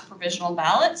cast provisional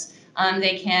ballots.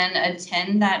 They can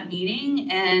attend that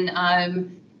meeting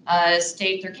and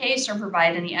state their case or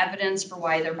provide any evidence for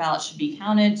why their ballot should be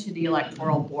counted to the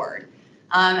electoral board.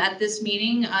 At this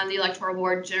meeting, the electoral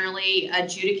board generally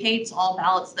adjudicates all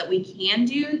ballots that we can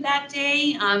do that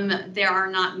day. There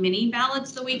are not many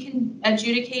ballots that we can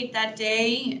adjudicate that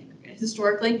day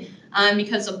historically,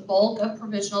 because a bulk of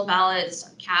provisional ballots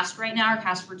cast right now are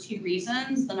cast for two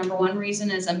reasons. The number one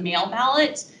reason is a mail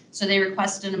ballot. So they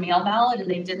requested a mail ballot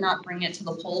and they did not bring it to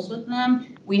the polls with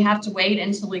them. We have to wait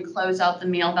until we close out the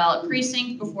mail ballot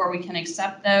precinct before we can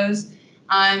accept those.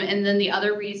 And then the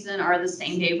other reason are the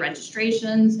same day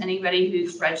registrations. Anybody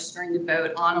who's registering to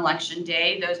vote on election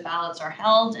day, those ballots are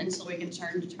held until we can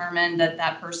determine that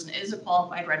that person is a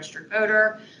qualified registered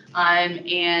voter,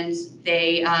 and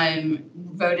they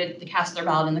cast their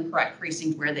ballot in the correct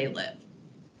precinct where they live.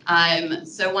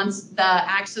 So once the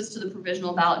access to the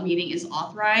provisional ballot meeting is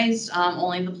authorized,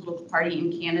 only the political party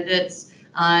and candidates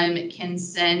can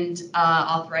send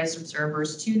authorized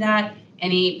observers to that.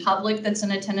 Any public that's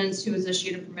in attendance who is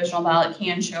issued a provisional ballot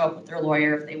can show up with their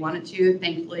lawyer if they wanted to.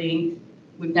 Thankfully,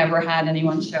 we've never had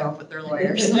anyone show up with their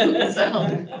lawyers. Then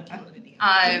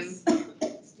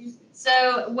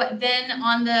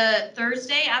on the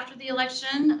Thursday after the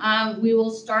election, we will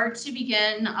start to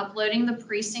begin uploading the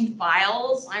precinct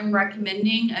files. I'm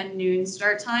recommending a noon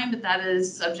start time, but that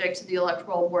is subject to the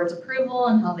electoral board's approval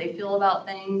and how they feel about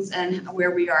things and where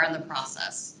we are in the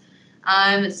process.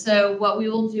 So what we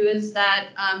will do is that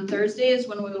Thursday is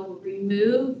when we will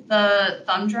remove the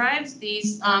thumb drives.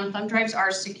 These thumb drives are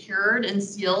secured and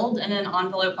sealed in an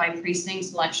envelope by precinct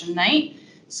selection night.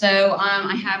 So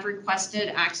I have requested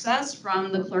access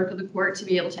from the clerk of the court to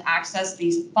be able to access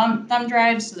these thumb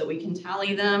drives so that we can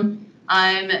tally them.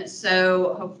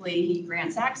 So hopefully he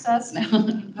grants access.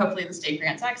 Hopefully the state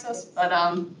grants access. But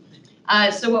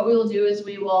so what we will do is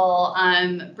we will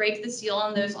break the seal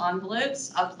on those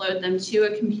envelopes, upload them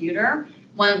to a computer.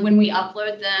 When we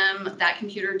upload them, that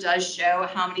computer does show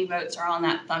how many votes are on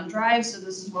that thumb drive. So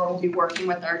this is where we'll be working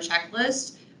with our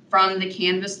checklist from the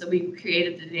canvas that we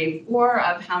created the day before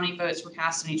of how many votes were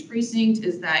cast in each precinct.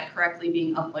 Is that correctly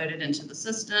being uploaded into the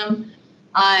system?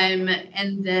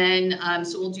 And then,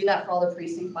 so we'll do that for all the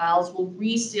precinct files. We'll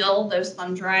reseal those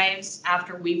thumb drives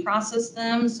after we process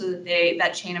them so that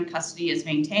that chain of custody is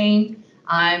maintained.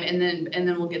 And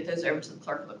then we'll get those over to the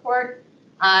clerk of the court.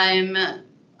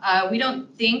 We don't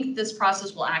think this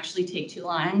process will actually take too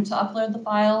long to upload the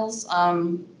files,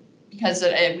 because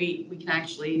we can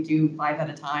actually do 5 at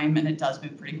a time and it does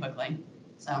move pretty quickly.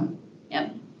 So,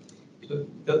 yeah. So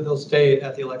they'll stay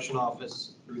at the election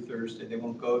office through Thursday. They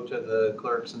won't go to the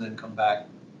clerks and then come back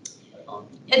on.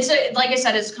 It's like I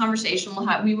said, it's a conversation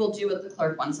we will do what the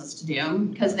clerk wants us to do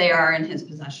because they are in his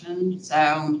possession.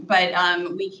 So, but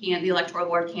the electoral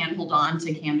board can hold on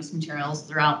to canvas materials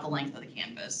throughout the length of the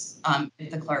canvas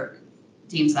if the clerk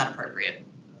deems that appropriate.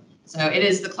 So it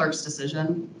is the clerk's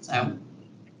decision. So,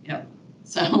 yeah.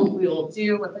 So we will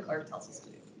do what the clerk tells us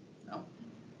to do. So,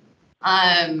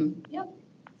 yep.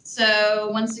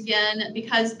 So once again,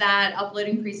 because that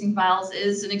uploading precinct files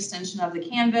is an extension of the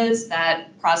canvas,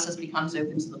 that process becomes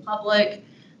open to the public.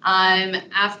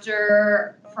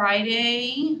 After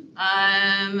Friday,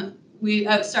 the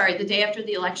day after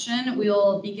the election, we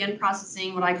will begin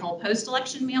processing what I call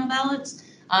post-election mail ballots.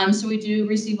 So we do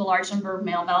receive a large number of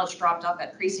mail ballots dropped off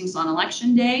at precincts on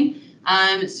election day.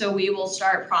 So we will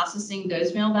start processing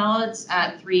those mail ballots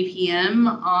at 3 p.m.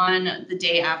 on the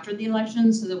day after the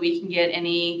election so that we can get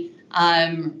any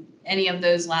of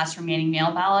those last remaining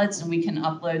mail ballots and we can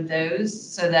upload those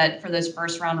so that for those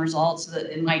first round results so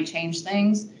that it might change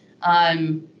things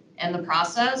in the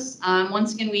process.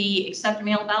 Once again, we accept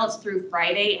mail ballots through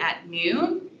Friday at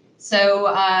noon. So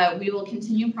we will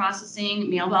continue processing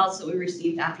mail ballots that we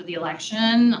received after the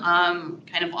election,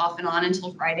 kind of off and on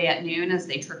until Friday at noon as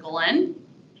they trickle in.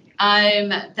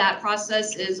 That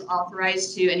process is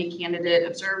authorized to any candidate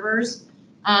observers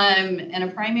in a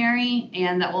primary,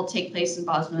 and that will take place in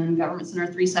Bosman Government Center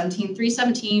 317.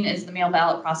 317 is the mail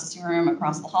ballot processing room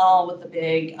across the hall with the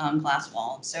big glass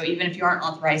wall. So even if you aren't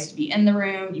authorized to be in the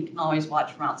room, you can always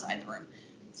watch from outside the room.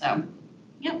 So,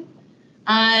 yep.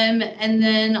 And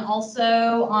then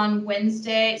also on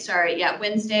Wednesday,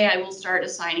 I will start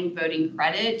assigning voting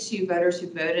credit to voters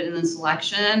who voted in this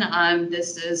election.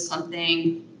 This is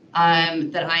something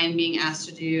that I am being asked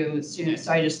to do soon,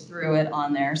 so I just threw it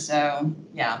on there. So,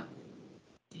 yeah.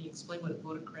 Can you explain what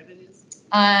voter credit is?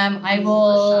 I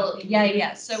will,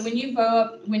 yeah. So when you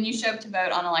vote, when you show up to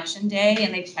vote on election day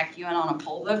and they check you in on a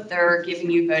poll book, they're giving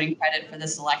you voting credit for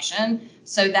this election.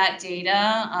 So that data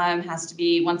has to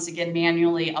be, once again,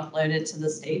 manually uploaded to the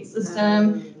state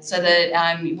system so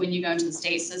that when you go into the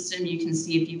state system, you can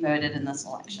see if you voted in this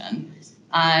election.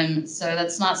 So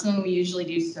that's not something we usually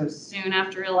do so soon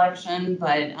after election,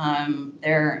 but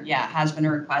there, has been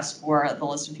a request for the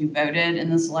list of who voted in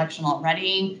this election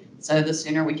already. So the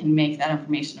sooner we can make that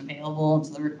information available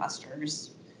to the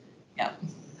requesters. Yeah.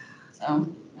 So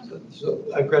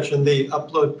Gretchen, the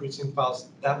upload precinct files,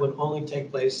 that would only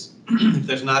take place if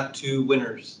there's not two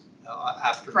winners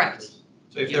after. Correct.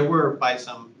 So if there were, by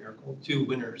some miracle, two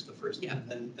winners the first Yeah.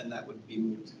 time, then that would be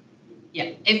moved.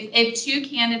 Yeah, if two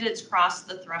candidates cross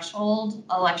the threshold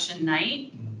election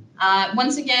night,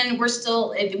 once again,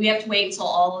 we have to wait until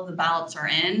all of the ballots are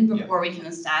in before we can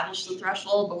establish the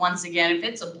threshold. But once again, if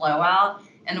it's a blowout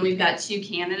and we've got two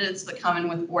candidates that come in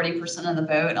with 40% of the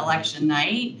vote election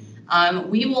night,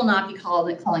 we will not be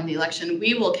calling the election.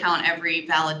 We will count every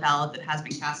valid ballot that has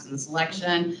been cast in this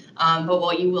election. But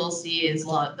what you will see is a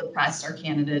lot of the press or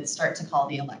candidates start to call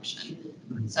the election.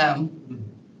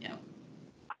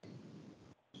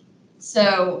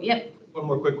 So, yep. One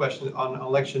more quick question on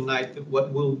election night.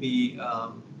 What will be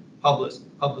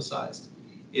publicized?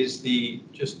 Is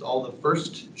just all the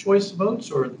first choice votes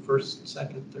or the first,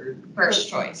 second, third? First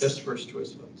choice. Just first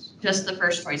choice votes. Just the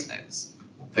first choice votes.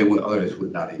 They would, others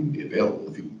would not even be available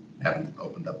if you haven't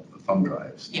opened up the thumb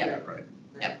drives. Yeah. Right.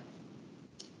 Yep.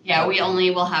 Yeah, we only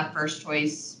will have first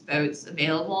choice votes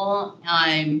available.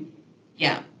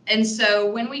 Yeah. And so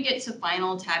when we get to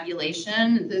final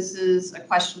tabulation, this is a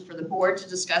question for the board to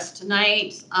discuss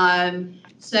tonight.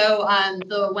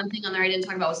 The one thing on there I didn't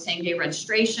talk about was same day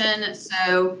registration.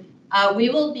 So we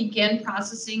will begin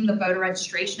processing the voter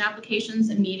registration applications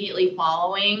immediately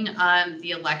following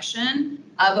the election,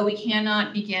 but we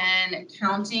cannot begin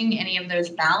counting any of those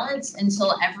ballots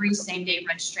until every same day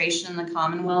registration in the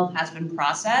Commonwealth has been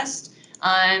processed.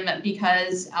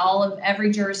 Because every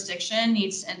jurisdiction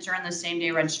needs to enter in the same day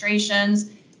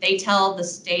registrations. They tell the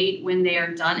state when they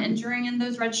are done entering in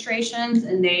those registrations,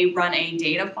 and they run a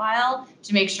data file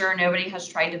to make sure nobody has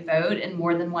tried to vote in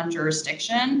more than one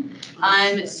jurisdiction.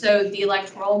 So the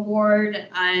Electoral Board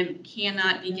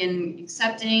cannot begin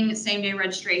accepting same day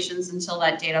registrations until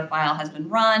that data file has been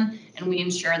run, and we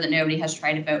ensure that nobody has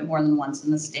tried to vote more than once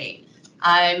in the state.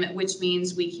 Which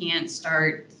means we can't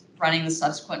start running the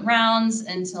subsequent rounds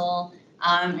until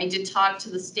I did talk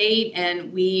to the state,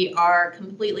 and we are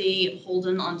completely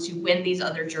holden onto when these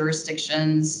other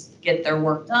jurisdictions get their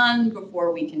work done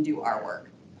before we can do our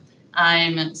work.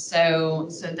 So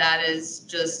that is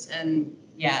just, and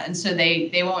so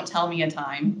they won't tell me a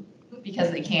time because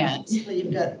they can't. Well,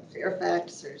 you've got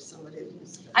Fairfax or somebody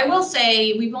who's. I will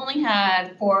say we've only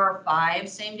had 4 or 5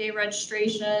 same day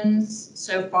registrations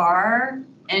so far.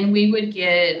 And we would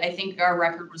get, I think our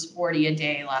record was 40 a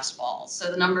day last fall. So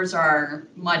the numbers are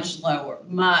much lower,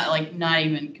 like not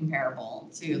even comparable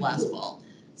to last fall.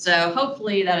 So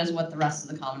hopefully that is what the rest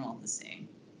of the Commonwealth is seeing.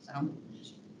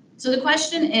 So the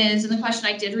question is, and the question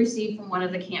I did receive from one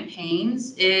of the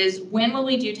campaigns is, when will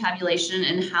we do tabulation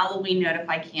and how will we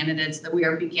notify candidates that we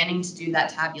are beginning to do that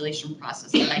tabulation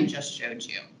process that I just showed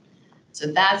you? So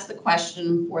that's the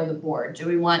question for the board. Do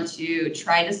we want to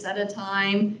try to set a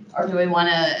time, or do we want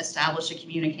to establish a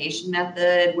communication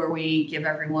method where we give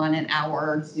everyone an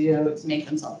hour to make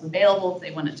themselves available if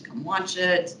they wanted to come watch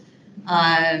it?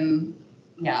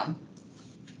 Yeah.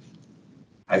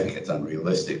 I think it's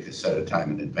unrealistic to set a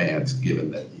time in advance,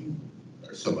 given that you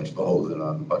are so much beholden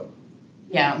on what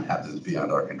happens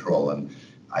beyond our control. And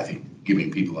I think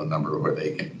giving people a number where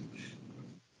they can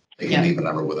leave a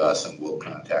number with us and we'll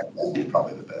contact them is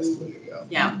probably the best way to go.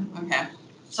 Yeah, okay.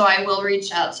 So I will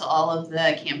reach out to all of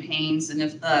the campaigns, and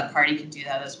if the party could do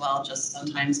that as well, just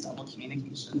sometimes double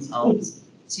communications helps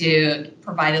to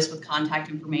provide us with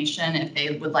contact information if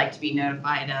they would like to be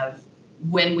notified of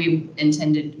when we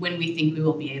think we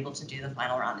will be able to do the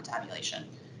final round of tabulation.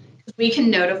 We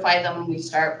can notify them when we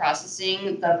start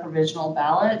processing the provisional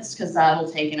ballots, because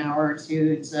that'll take an hour or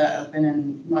two to open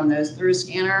and run those through a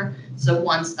scanner. So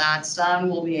once that's done,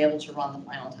 we'll be able to run the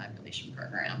final tabulation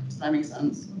program. Does that make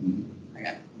sense?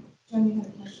 Okay. Jen, you had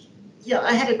a question? Yeah,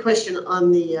 I had a question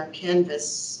on the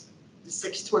canvas, the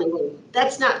 621.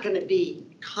 That's not going to be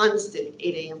constant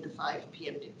 8 a.m. to 5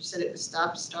 p.m. You said it was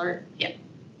stop-start? Yeah.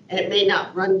 And it may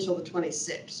not run until the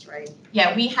 26th, right?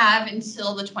 Yeah, we have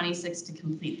until the 26th to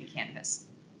complete the canvas.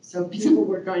 So people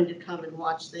were going to come and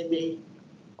watch, they may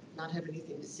not have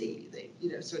anything to see.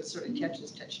 So it sort of catch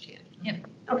as catch can. Yep.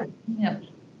 Okay. Yep.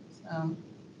 So,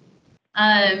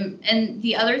 And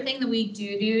the other thing that we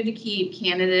do to keep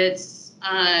candidates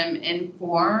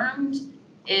informed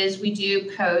is we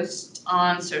do post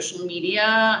on social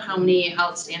media how many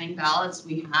outstanding ballots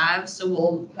we have. So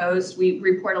we'll post, we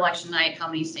report election night, how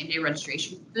many same day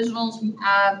registration provisionals we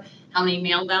have, how many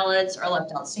mail ballots are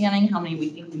left outstanding, how many we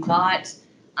think we got.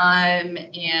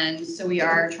 And so we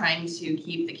are trying to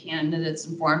keep the candidates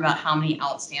informed about how many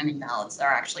outstanding ballots there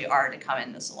actually are to come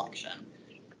in this election.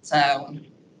 So,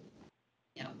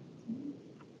 yeah.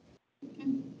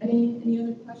 Any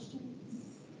other questions?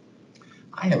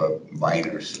 I have a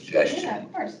minor suggestion. Yeah,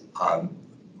 of course.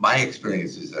 My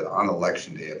experience is that on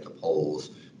election day at the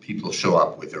polls, people show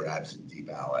up with their absentee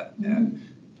ballot, and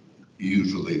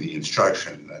usually the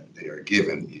instruction that they are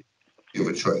given, you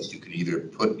have a choice. You can either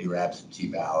put your absentee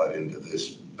ballot into this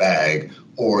bag,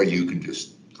 or you can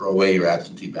just throw away your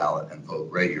absentee ballot and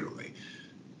vote regularly.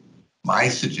 My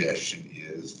suggestion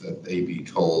is that they be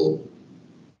told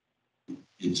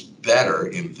it's better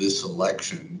in this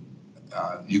election.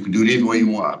 You can do it either way you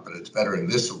want, but it's better in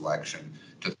this election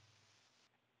to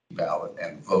ballot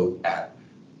and vote a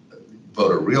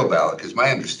real ballot, because my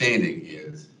understanding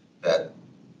is that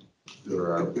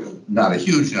there are not a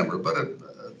huge number, but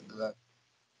a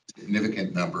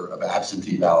significant number of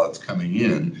absentee ballots coming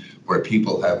in where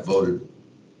people have voted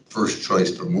first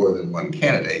choice for more than one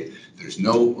candidate. There's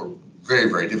no, or very,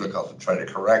 very difficult to try to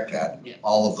correct that. Yeah.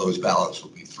 All of those ballots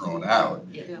will be thrown out.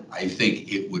 Yeah. I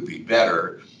think it would be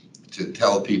better to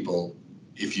tell people,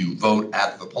 if you vote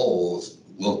at the polls,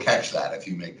 we'll catch that if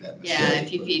you make that mistake. Yeah,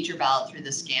 if you feed your ballot through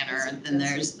the scanner, then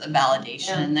there's the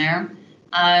validation in there.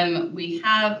 We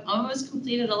have almost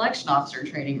completed election officer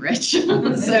training, Rich. So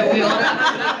we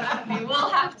will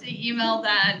have to email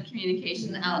that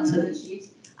communication out to the chiefs.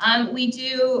 We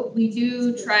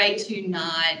do try to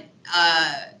not,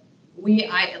 I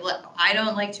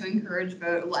don't like to encourage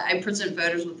I present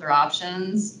voters with their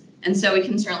options. And so we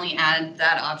can certainly add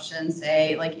that option,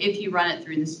 say, like, if you run it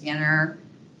through the scanner,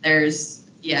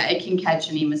 it can catch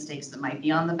any mistakes that might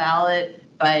be on the ballot,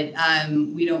 but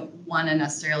we don't want to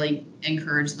necessarily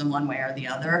encourage them one way or the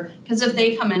other. Because if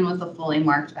they come in with a fully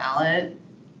marked ballot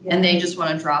and they just want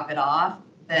to drop it off,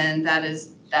 then that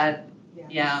is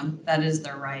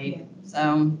their right. Yeah.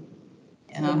 So,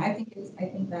 I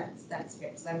think that's fair,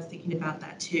 because I was thinking about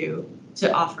that too,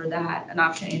 to offer that an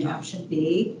option A and option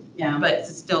B, yeah, but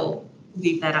to still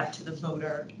leave that up to the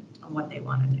voter on what they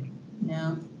want to do.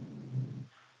 yeah.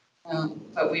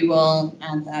 But we will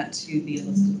add that to the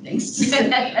list of things.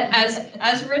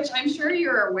 As Rich, I'm sure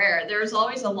you're aware, there's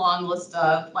always a long list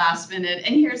of last minute,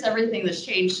 and here's everything that's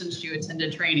changed since you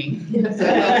attended training.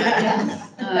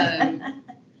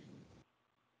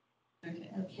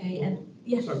 Okay, and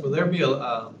yes. So will there be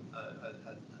a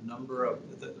number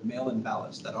of the mail-in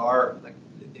ballots that are, like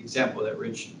the example that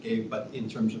Rich gave, but in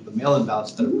terms of the mail-in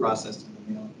ballots that are processed in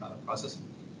the mail-in ballot process,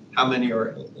 how many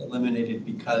are eliminated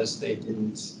because they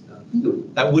didn't,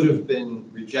 that would have been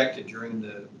rejected during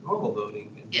the normal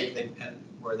voting, and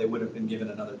where they would have been given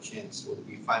another chance? Will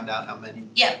we find out how many?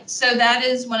 Yeah, so that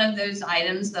is one of those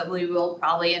items that we will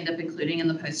probably end up including in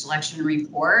the post-election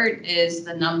report, is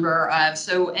the number of,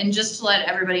 and just to let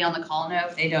everybody on the call know,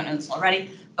 if they don't know this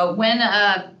already, but when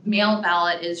a mail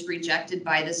ballot is rejected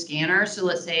by the scanner, so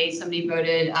let's say somebody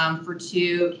voted for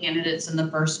 2 candidates in the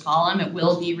first column, it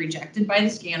will be rejected by the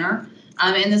scanner.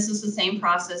 And this is the same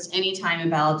process anytime a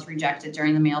ballot's rejected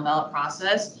during the mail ballot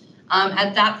process.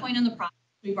 At that point in the process,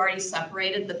 we've already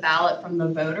separated the ballot from the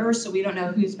voter, so we don't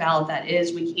know whose ballot that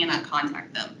is. We cannot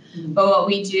contact them. But what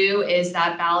we do is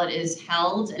that ballot is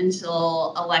held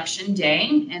until election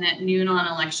day, and at noon on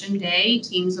election day,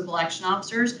 teams of election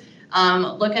officers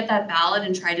look at that ballot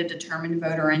and try to determine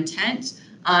voter intent.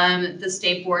 The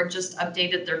state board just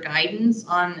updated their guidance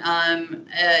on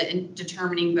in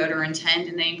determining voter intent,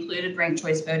 and they included ranked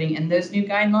choice voting in those new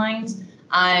guidelines.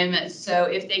 So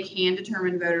if they can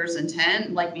determine voters'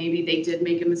 intent, like maybe they did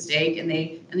make a mistake and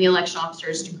the election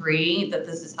officers agree that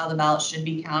this is how the ballot should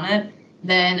be counted,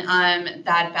 then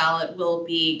that ballot will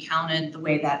be counted the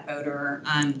way that voter,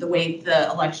 the way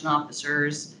the election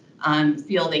officers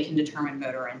feel they can determine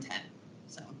voter intent.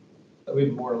 So That would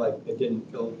be more like they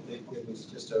didn't feel, it was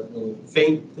just a really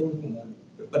faint thing.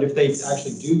 But if they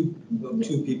actually do vote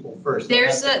 2 people first.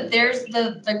 there's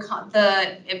the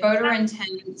voter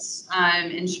intent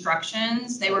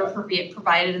instructions. They were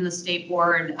provided in the state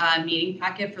board meeting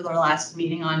packet for their last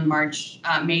meeting on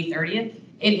May 30th.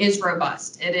 It is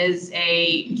robust. It is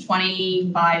a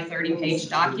 25, 30 page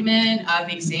document of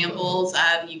examples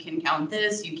of you can count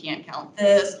this, you can't count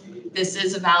this. This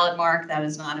is a valid mark, that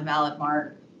is not a valid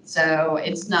mark. So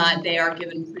it's not, they are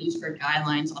given pretty strict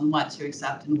guidelines on what to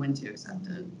accept and when to accept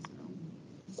it.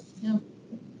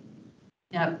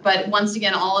 Yeah, but once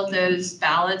again, all of those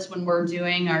ballots, when we're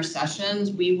doing our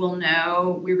sessions, we will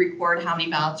know, we record how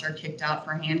many ballots are kicked out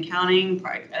for hand counting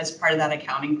as part of that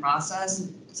accounting process,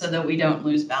 so that we don't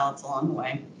lose ballots along the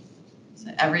way. So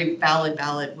every valid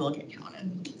ballot will get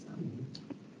counted. So.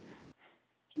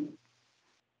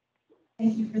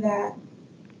 Thank you for that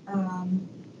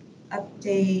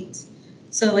update.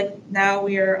 So like now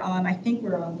we're on, I think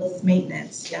we're on list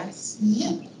maintenance, yes?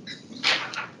 Yeah.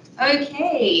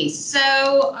 Okay,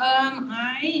 so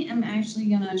I am actually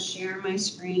gonna share my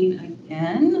screen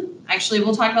again. Actually,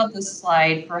 we'll talk about this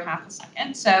slide for half a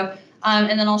second. So,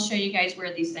 and then I'll show you guys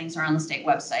where these things are on the state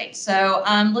website. So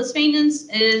list maintenance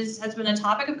has been a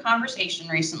topic of conversation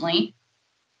recently.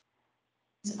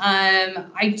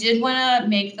 I did want to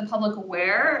make the public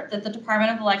aware that the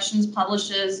Department of Elections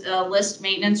publishes a list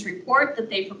maintenance report that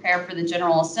they prepare for the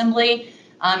General Assembly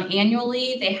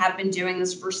annually. They have been doing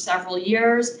this for several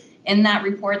years. In that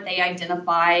report, they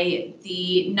identify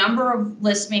the number of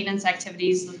list maintenance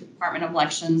activities the Department of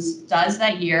Elections does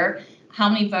that year, how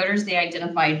many voters they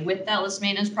identified with that list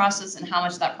maintenance process, and how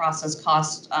much that process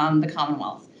cost the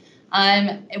Commonwealth.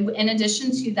 In addition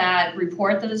to that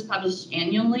report that is published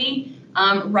annually,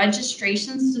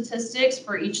 registration statistics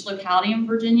for each locality in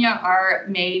Virginia are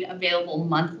made available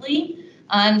monthly.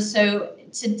 So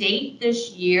to date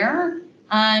this year,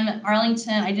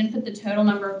 Arlington, I didn't put the total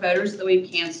number of voters that we've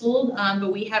canceled,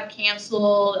 but we have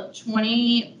canceled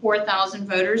 24,000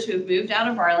 voters who have moved out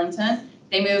of Arlington.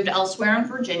 They moved elsewhere in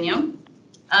Virginia.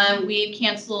 We've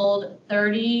canceled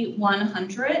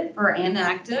 3,100 for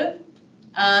inactive,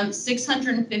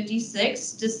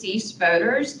 656 deceased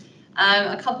voters.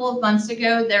 A couple of months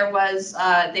ago,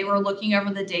 they were looking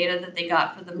over the data that they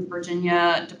got for the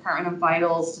Virginia Department of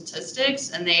Vital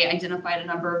Statistics, and they identified a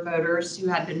number of voters who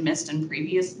had been missed in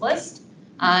previous lists.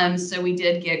 So we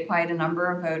did get quite a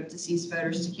number of deceased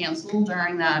voters to cancel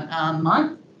during that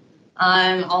month.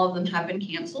 All of them have been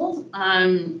canceled.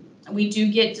 We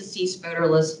do get deceased voter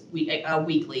lists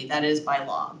weekly, that is by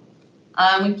law.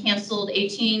 We've canceled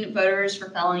 18 voters for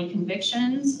felony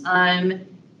convictions.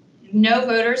 No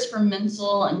voters for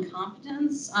mental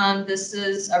incompetence. This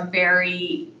is a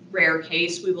very rare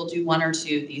case. We will do 1 or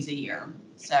 2 of these a year.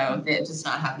 So it does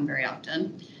not happen very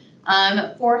often.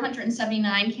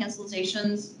 479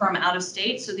 cancelations from out of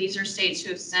state. So these are states who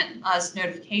have sent us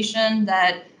notification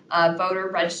that a voter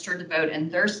registered to vote in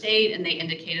their state, and they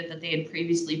indicated that they had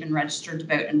previously been registered to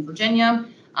vote in Virginia.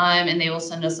 And they will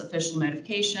send us official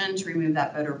notification to remove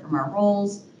that voter from our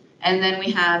rolls. And then we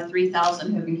have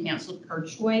 3,000 who have been canceled per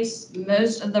choice.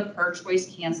 Most of the per choice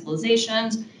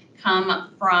cancelizations come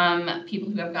from people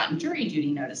who have gotten jury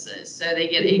duty notices. So they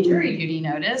get a jury duty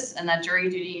notice, and that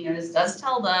jury duty notice does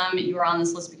tell them you are on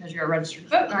this list because you're a registered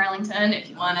vote in Arlington. If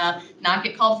you want to not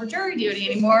get called for jury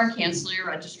duty anymore, cancel your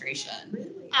registration. Really?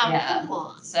 Yeah. Come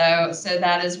on. So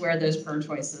that is where those per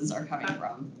choices are coming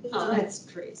from. Oh, that's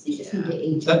crazy. Is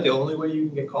that the only way you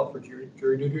can get called for jury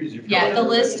duty? Is if you're Yeah, the a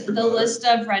list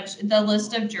registered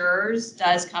voter? of jurors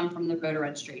does come from the voter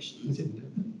registrations. I didn't know.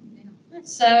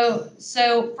 So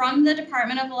from the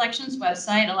Department of Elections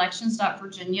website,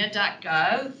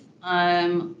 elections.virginia.gov,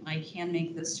 I can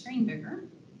make this screen bigger.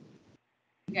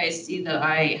 You guys see that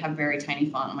I have very tiny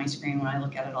font on my screen when I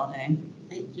look at it all day.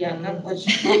 Yeah, that was.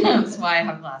 That's why I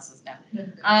have glasses now.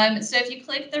 So if you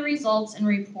click the results and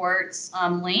reports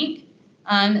link,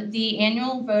 the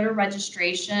annual voter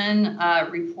registration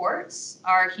reports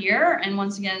are here. And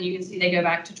once again, you can see they go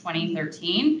back to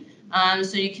 2013.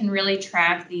 So you can really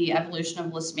track the evolution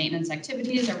of list maintenance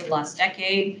activities over the last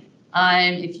decade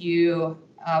if you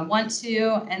want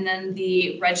to. And then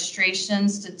the registration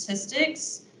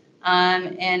statistics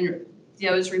and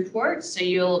those reports. So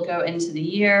you'll go into the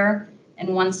year.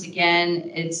 And once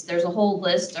again, there's a whole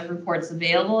list of reports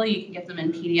available. You can get them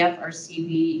in PDF or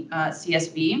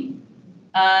CSV.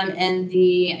 And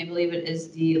I believe it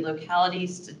is the locality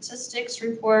statistics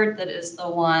report that is the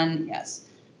one, yes.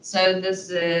 So this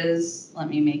is, let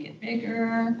me make it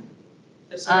bigger.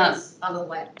 So that's on the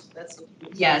left.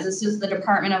 Yeah, this is the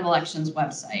Department of Elections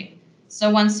website. So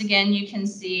once again, you can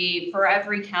see for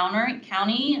every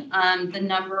county, the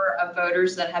number of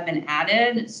voters that have been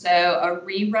added. So a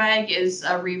re-reg is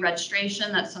a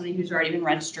re-registration. That's somebody who's already been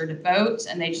registered to vote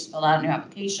and they just filled out a new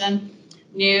application.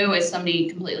 New is somebody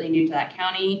completely new to that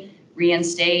county.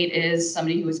 Reinstate is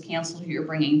somebody who was canceled who you're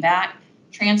bringing back.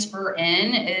 Transfer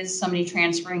in is somebody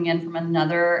transferring in from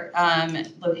another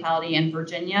locality in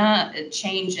Virginia.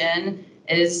 Change in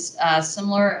is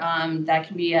similar. That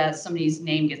can be somebody's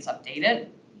name gets updated.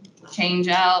 Change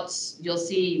out, you'll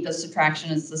see the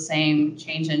subtraction is the same.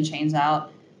 Change in, change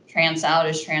out. Trans out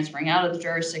is transferring out of the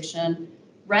jurisdiction.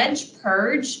 Reg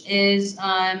purge is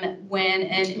when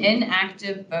an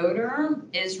inactive voter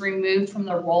is removed from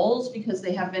the rolls because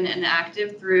they have been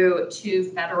inactive through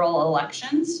 2 federal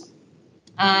elections.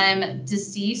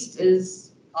 Deceased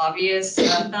is obvious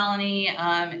felony,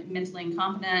 mentally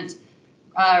incompetent.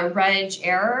 Reg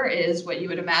error is what you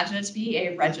would imagine it to be,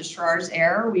 a registrar's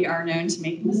error. We are known to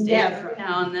make mistakes every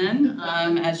now and then.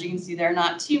 As you can see, there are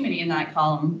not too many in that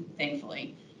column,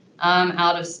 thankfully.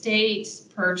 Out of state,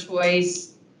 per choice,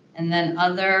 and then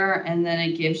other, and then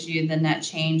it gives you the net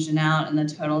change in out and the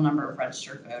total number of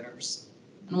registered voters.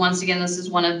 And once again, this is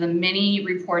one of the many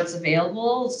reports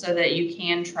available so that you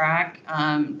can track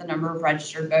the number of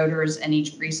registered voters in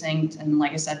each precinct. And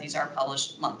like I said, these are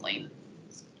published monthly.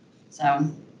 So,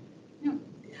 yeah.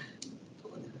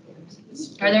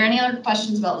 Are there any other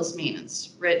questions about list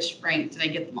maintenance? Rich, Frank, did I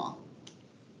get them all?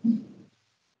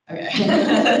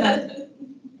 Okay.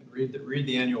 Read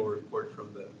the annual report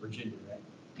from the Virginia, right?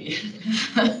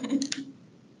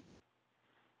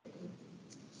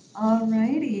 All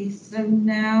righty, so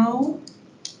now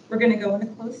we're going to go into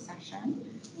closed session.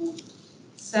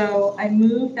 So I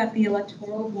move that the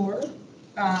electoral board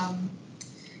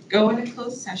go into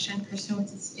closed session pursuant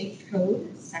to state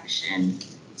code section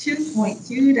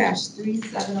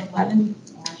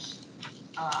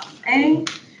 2.2-3711-A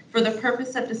for the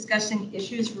purpose of discussing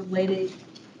issues related to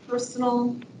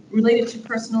personal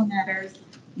matters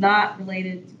not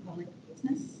related to public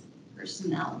business.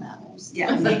 Personnel matters.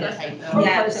 Yeah. I made a typo.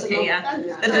 Yeah, it's okay, yeah.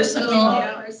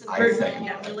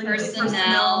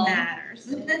 Personnel matters.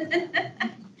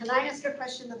 Can I ask a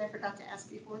question that I forgot to ask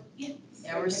before? Yeah,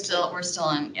 we're still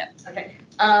in, yeah. Okay.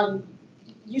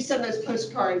 You send those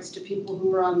postcards to people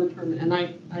who are on the permit, and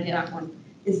I got one.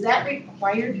 Is that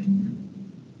required?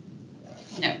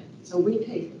 No. So we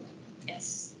pay for that?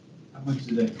 Yes. How much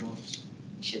did that cost?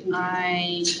 Shouldn't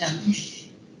I don't.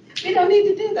 we don't need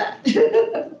to do that.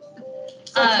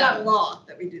 So it's not a law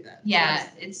that we do that. Yeah,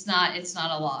 it's not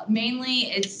a law.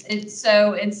 Mainly it's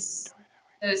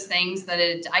those things that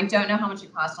I don't know how much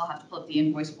it costs. I'll have to flip the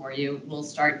invoice for you. We'll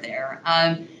start there.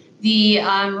 The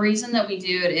reason that we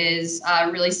do it is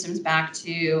really stems back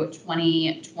to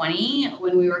 2020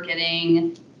 when we were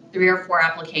getting 3 or 4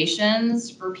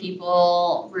 applications for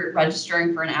people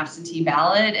registering for an absentee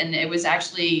ballot, and it was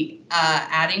actually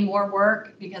adding more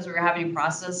work because we were having to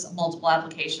process multiple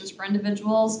applications for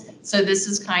individuals. So this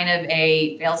is kind of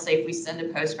a fail-safe. We send a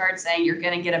postcard saying you're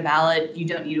going to get a ballot. You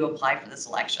don't need to apply for this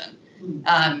election.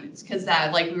 It's because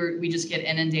that we just get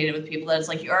inundated with people that it's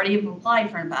like you already have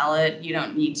applied for a ballot. You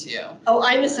don't need to. Oh,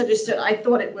 I misunderstood. I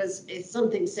thought it was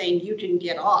something saying you can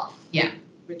get off. Yeah.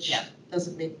 Which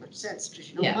doesn't make much sense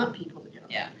because you don't want people to get off.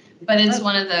 Yeah. But it's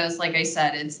one of those, like I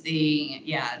said, it's the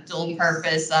dual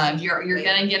purpose of you're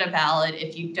gonna get a ballot.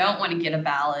 If you don't want to get a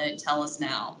ballot, tell us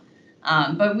now.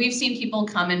 But we've seen people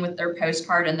come in with their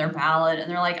postcard and their ballot, and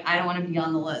they're like, I don't want to be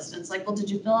on the list. And it's like, well, did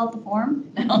you fill out the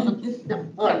form? No.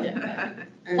 Oh, yeah.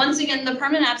 Once again, the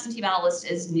permanent absentee ballot list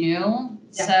is new.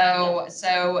 So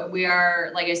we are,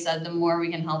 like I said, the more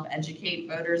we can help educate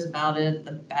voters about it,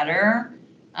 the better.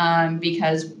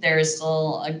 Because there is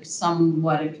still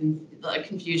somewhat a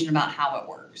confusion about how it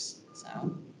works.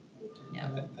 So,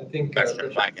 yeah. I think. Question,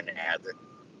 if I can add that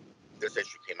this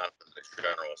issue came up in the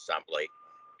General Assembly,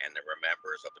 and there were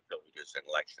members of the Privileges and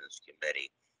Elections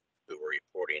Committee who were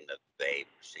reporting that they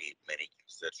received many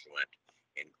constituent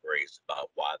inquiries about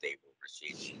why they were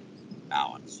receiving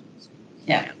ballots.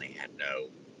 Yeah. And they had no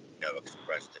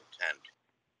expressed intent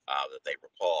that they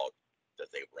recalled that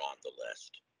they were on the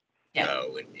list. Yeah.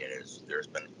 So there's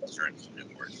been concerns from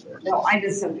numerous sources. No, I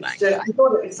misunderstood. I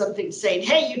thought it was something saying,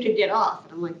 hey, you can get off.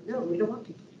 And I'm like, no, we don't want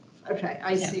people to get off. Okay,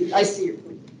 I see your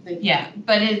point. Thank you. Yeah,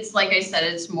 but it's like I said,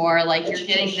 it's more like you're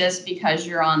getting this because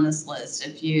you're on this list.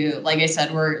 If you, like I said,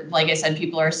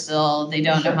 people are still, they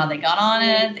don't know how they got on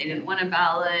it. They didn't want a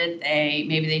ballot.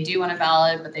 Maybe they do want a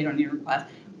ballot, but they don't need a request.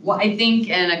 Well, I think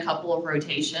in a couple of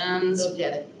rotations. They'll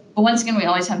get it. But once again, we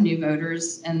always have new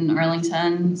voters in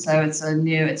Arlington, so it's a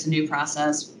new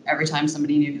process every time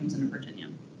somebody new comes into Virginia.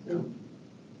 So.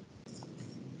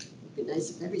 It'd be nice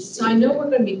if every So I know we're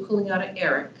going to be pulling out of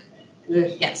Eric.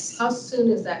 Yes. How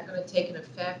soon is that going to take an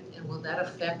effect, and will that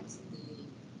affect the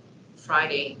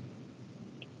Friday,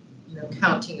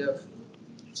 counting of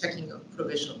checking of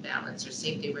provisional ballots or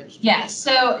same-day registration?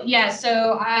 So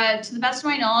to the best of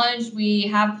my knowledge, we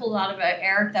have pulled out of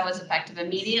Eric that was effective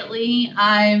immediately.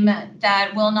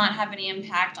 That will not have any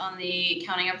impact on the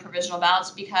counting of provisional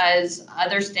ballots because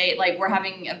other state, like we're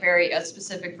having a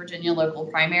specific Virginia local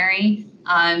primary.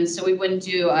 So we wouldn't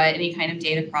do any kind of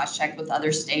data cross-check with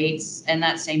other states and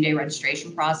that same-day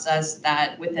registration process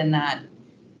that within that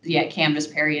Canvas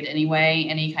period anyway,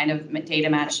 any kind of data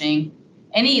matching.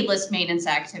 Any list maintenance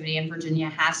activity in Virginia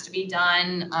has to be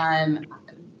done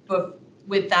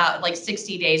without like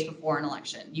 60 days before an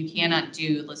election. You cannot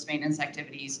do list maintenance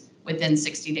activities within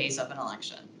 60 days of an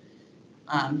election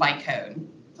by code.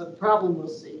 The problem we'll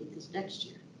see is next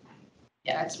year.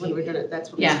 Yeah. That's when we're gonna,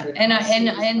 that's when. Yeah, we're gonna see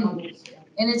these problems.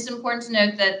 And it's important to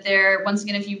note that there, once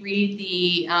again, if you read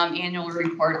the annual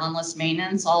report on list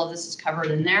maintenance, all of this is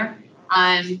covered in there.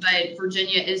 But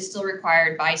Virginia is still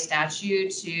required by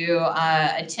statute to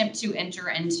attempt to enter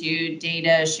into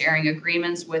data sharing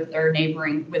agreements with their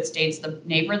with states that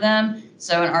neighbor them.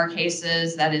 So in our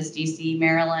cases, that is DC,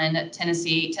 Maryland,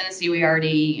 Tennessee. Tennessee, we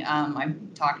already, I've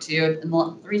talked to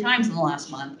 3 times in the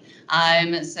last month.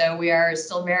 So we are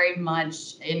still very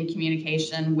much in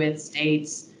communication with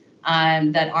states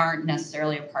that aren't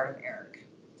necessarily a part of ERIC.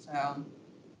 So,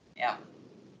 yeah.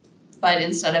 But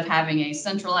instead of having a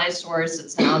centralized source,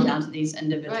 it's now down to these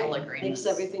individual Right. agreements.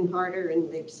 Makes everything harder and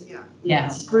makes, Yeah.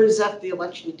 screws up the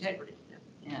election integrity.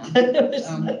 Yeah. And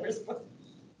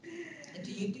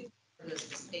do you do, or does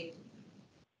the state?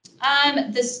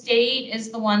 The state is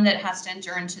the one that has to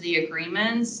enter into the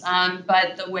agreements,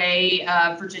 but the way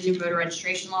Virginia voter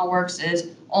registration law works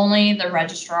is only the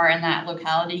registrar in that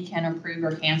locality can approve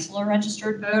or cancel a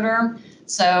registered voter.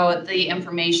 So the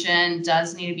information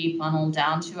does need to be funneled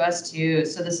down to us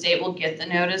so the state will get the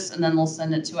notice and then they'll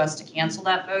send it to us to cancel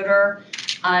that voter.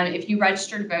 If you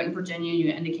registered to vote in Virginia,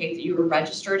 you indicate that you were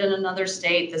registered in another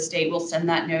state, the state will send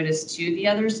that notice to the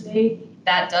other state.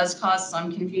 That does cause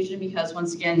some confusion because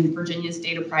once again, Virginia's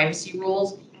data privacy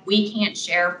rules, we can't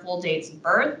share full dates of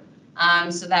birth.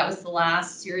 So that was the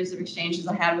last series of exchanges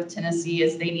I had with Tennessee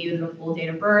is they needed a full date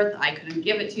of birth. I couldn't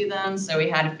give it to them. So we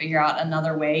had to figure out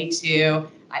another way to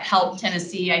help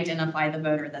Tennessee identify the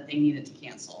voter that they needed to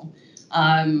cancel.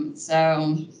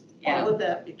 So, yeah. All of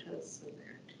that because of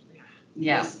their.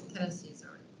 Yeah. Tennessee's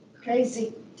already.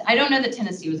 Crazy. I don't know that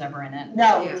Tennessee was ever in it.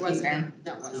 No, Yeah. it wasn't. Fair.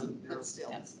 That wasn't, but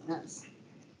still, that's.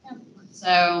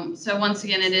 So once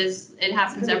again, it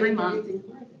happens every month.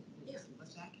 Yeah,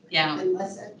 what's accurate? Yeah. And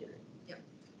less accurate.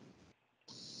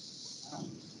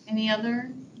 Any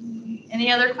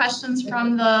other questions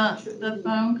from the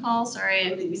phone call?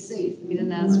 Sorry, Be safe. we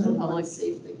didn't ask for public.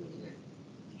 Safe thing here.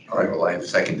 All right, well, I have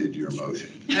seconded your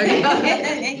motion.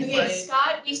 Okay,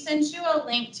 Scott, we sent you a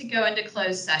link to go into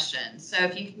closed session. So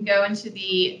if you can go into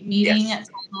the meeting Yes.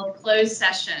 titled closed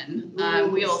session,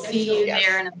 we will see you Yes.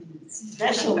 there in a minute.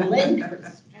 Special link for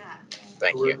Scott.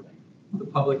 Thank you. The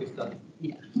public is done.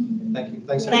 Yeah. Thank you.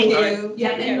 Thanks. Thank everybody. you. Yeah,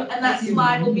 and that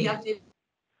slide will be updated.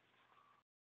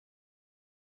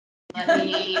 Let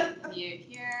me mute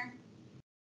here.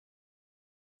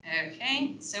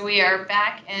 Okay, so we are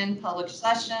back in public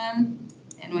session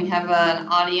and we have an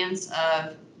audience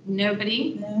of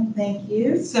nobody. No, thank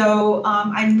you. So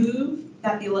I move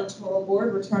that the electoral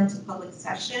board return to public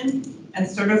session and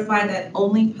certify that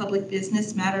only public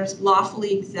business matters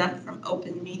lawfully exempt from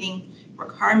open meeting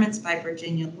requirements by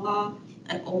Virginia law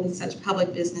and only such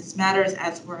public business matters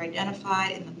as were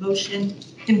identified in the motion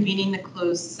convening the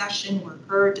closed session were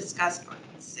heard, discussed, or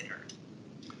considered.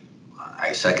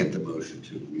 I second the motion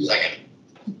to. Second.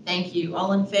 Thank you.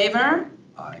 All in favor?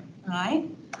 Aye. Aye.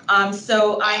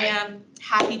 So I am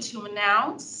happy to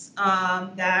announce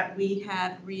that we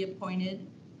have reappointed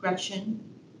Gretchen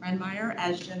Renmeyer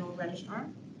as general registrar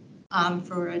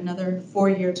for another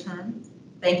 4-year term.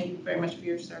 Thank you very much for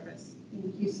your service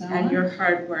Thank you so and your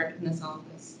hard work in this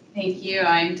office. Thank you.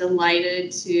 I'm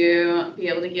delighted to be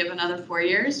able to give another 4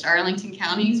 years to Arlington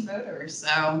County's voters.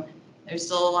 So there's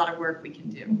still a lot of work we can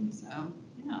do. So,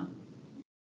 yeah.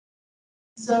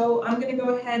 So I'm going to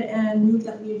go ahead and move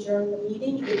that we adjourn the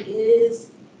meeting. It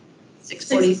is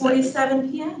 6:47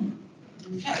 6:47 p.m.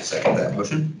 I second that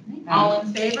motion. All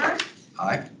in favor?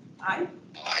 Aye. Aye.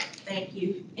 Aye. Thank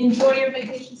you. Enjoy your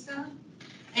vacation, Scott.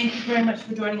 Thank you very much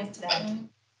for joining us today.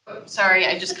 Oh, sorry,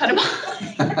 I just cut him off.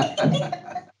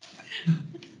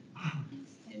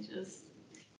 I just.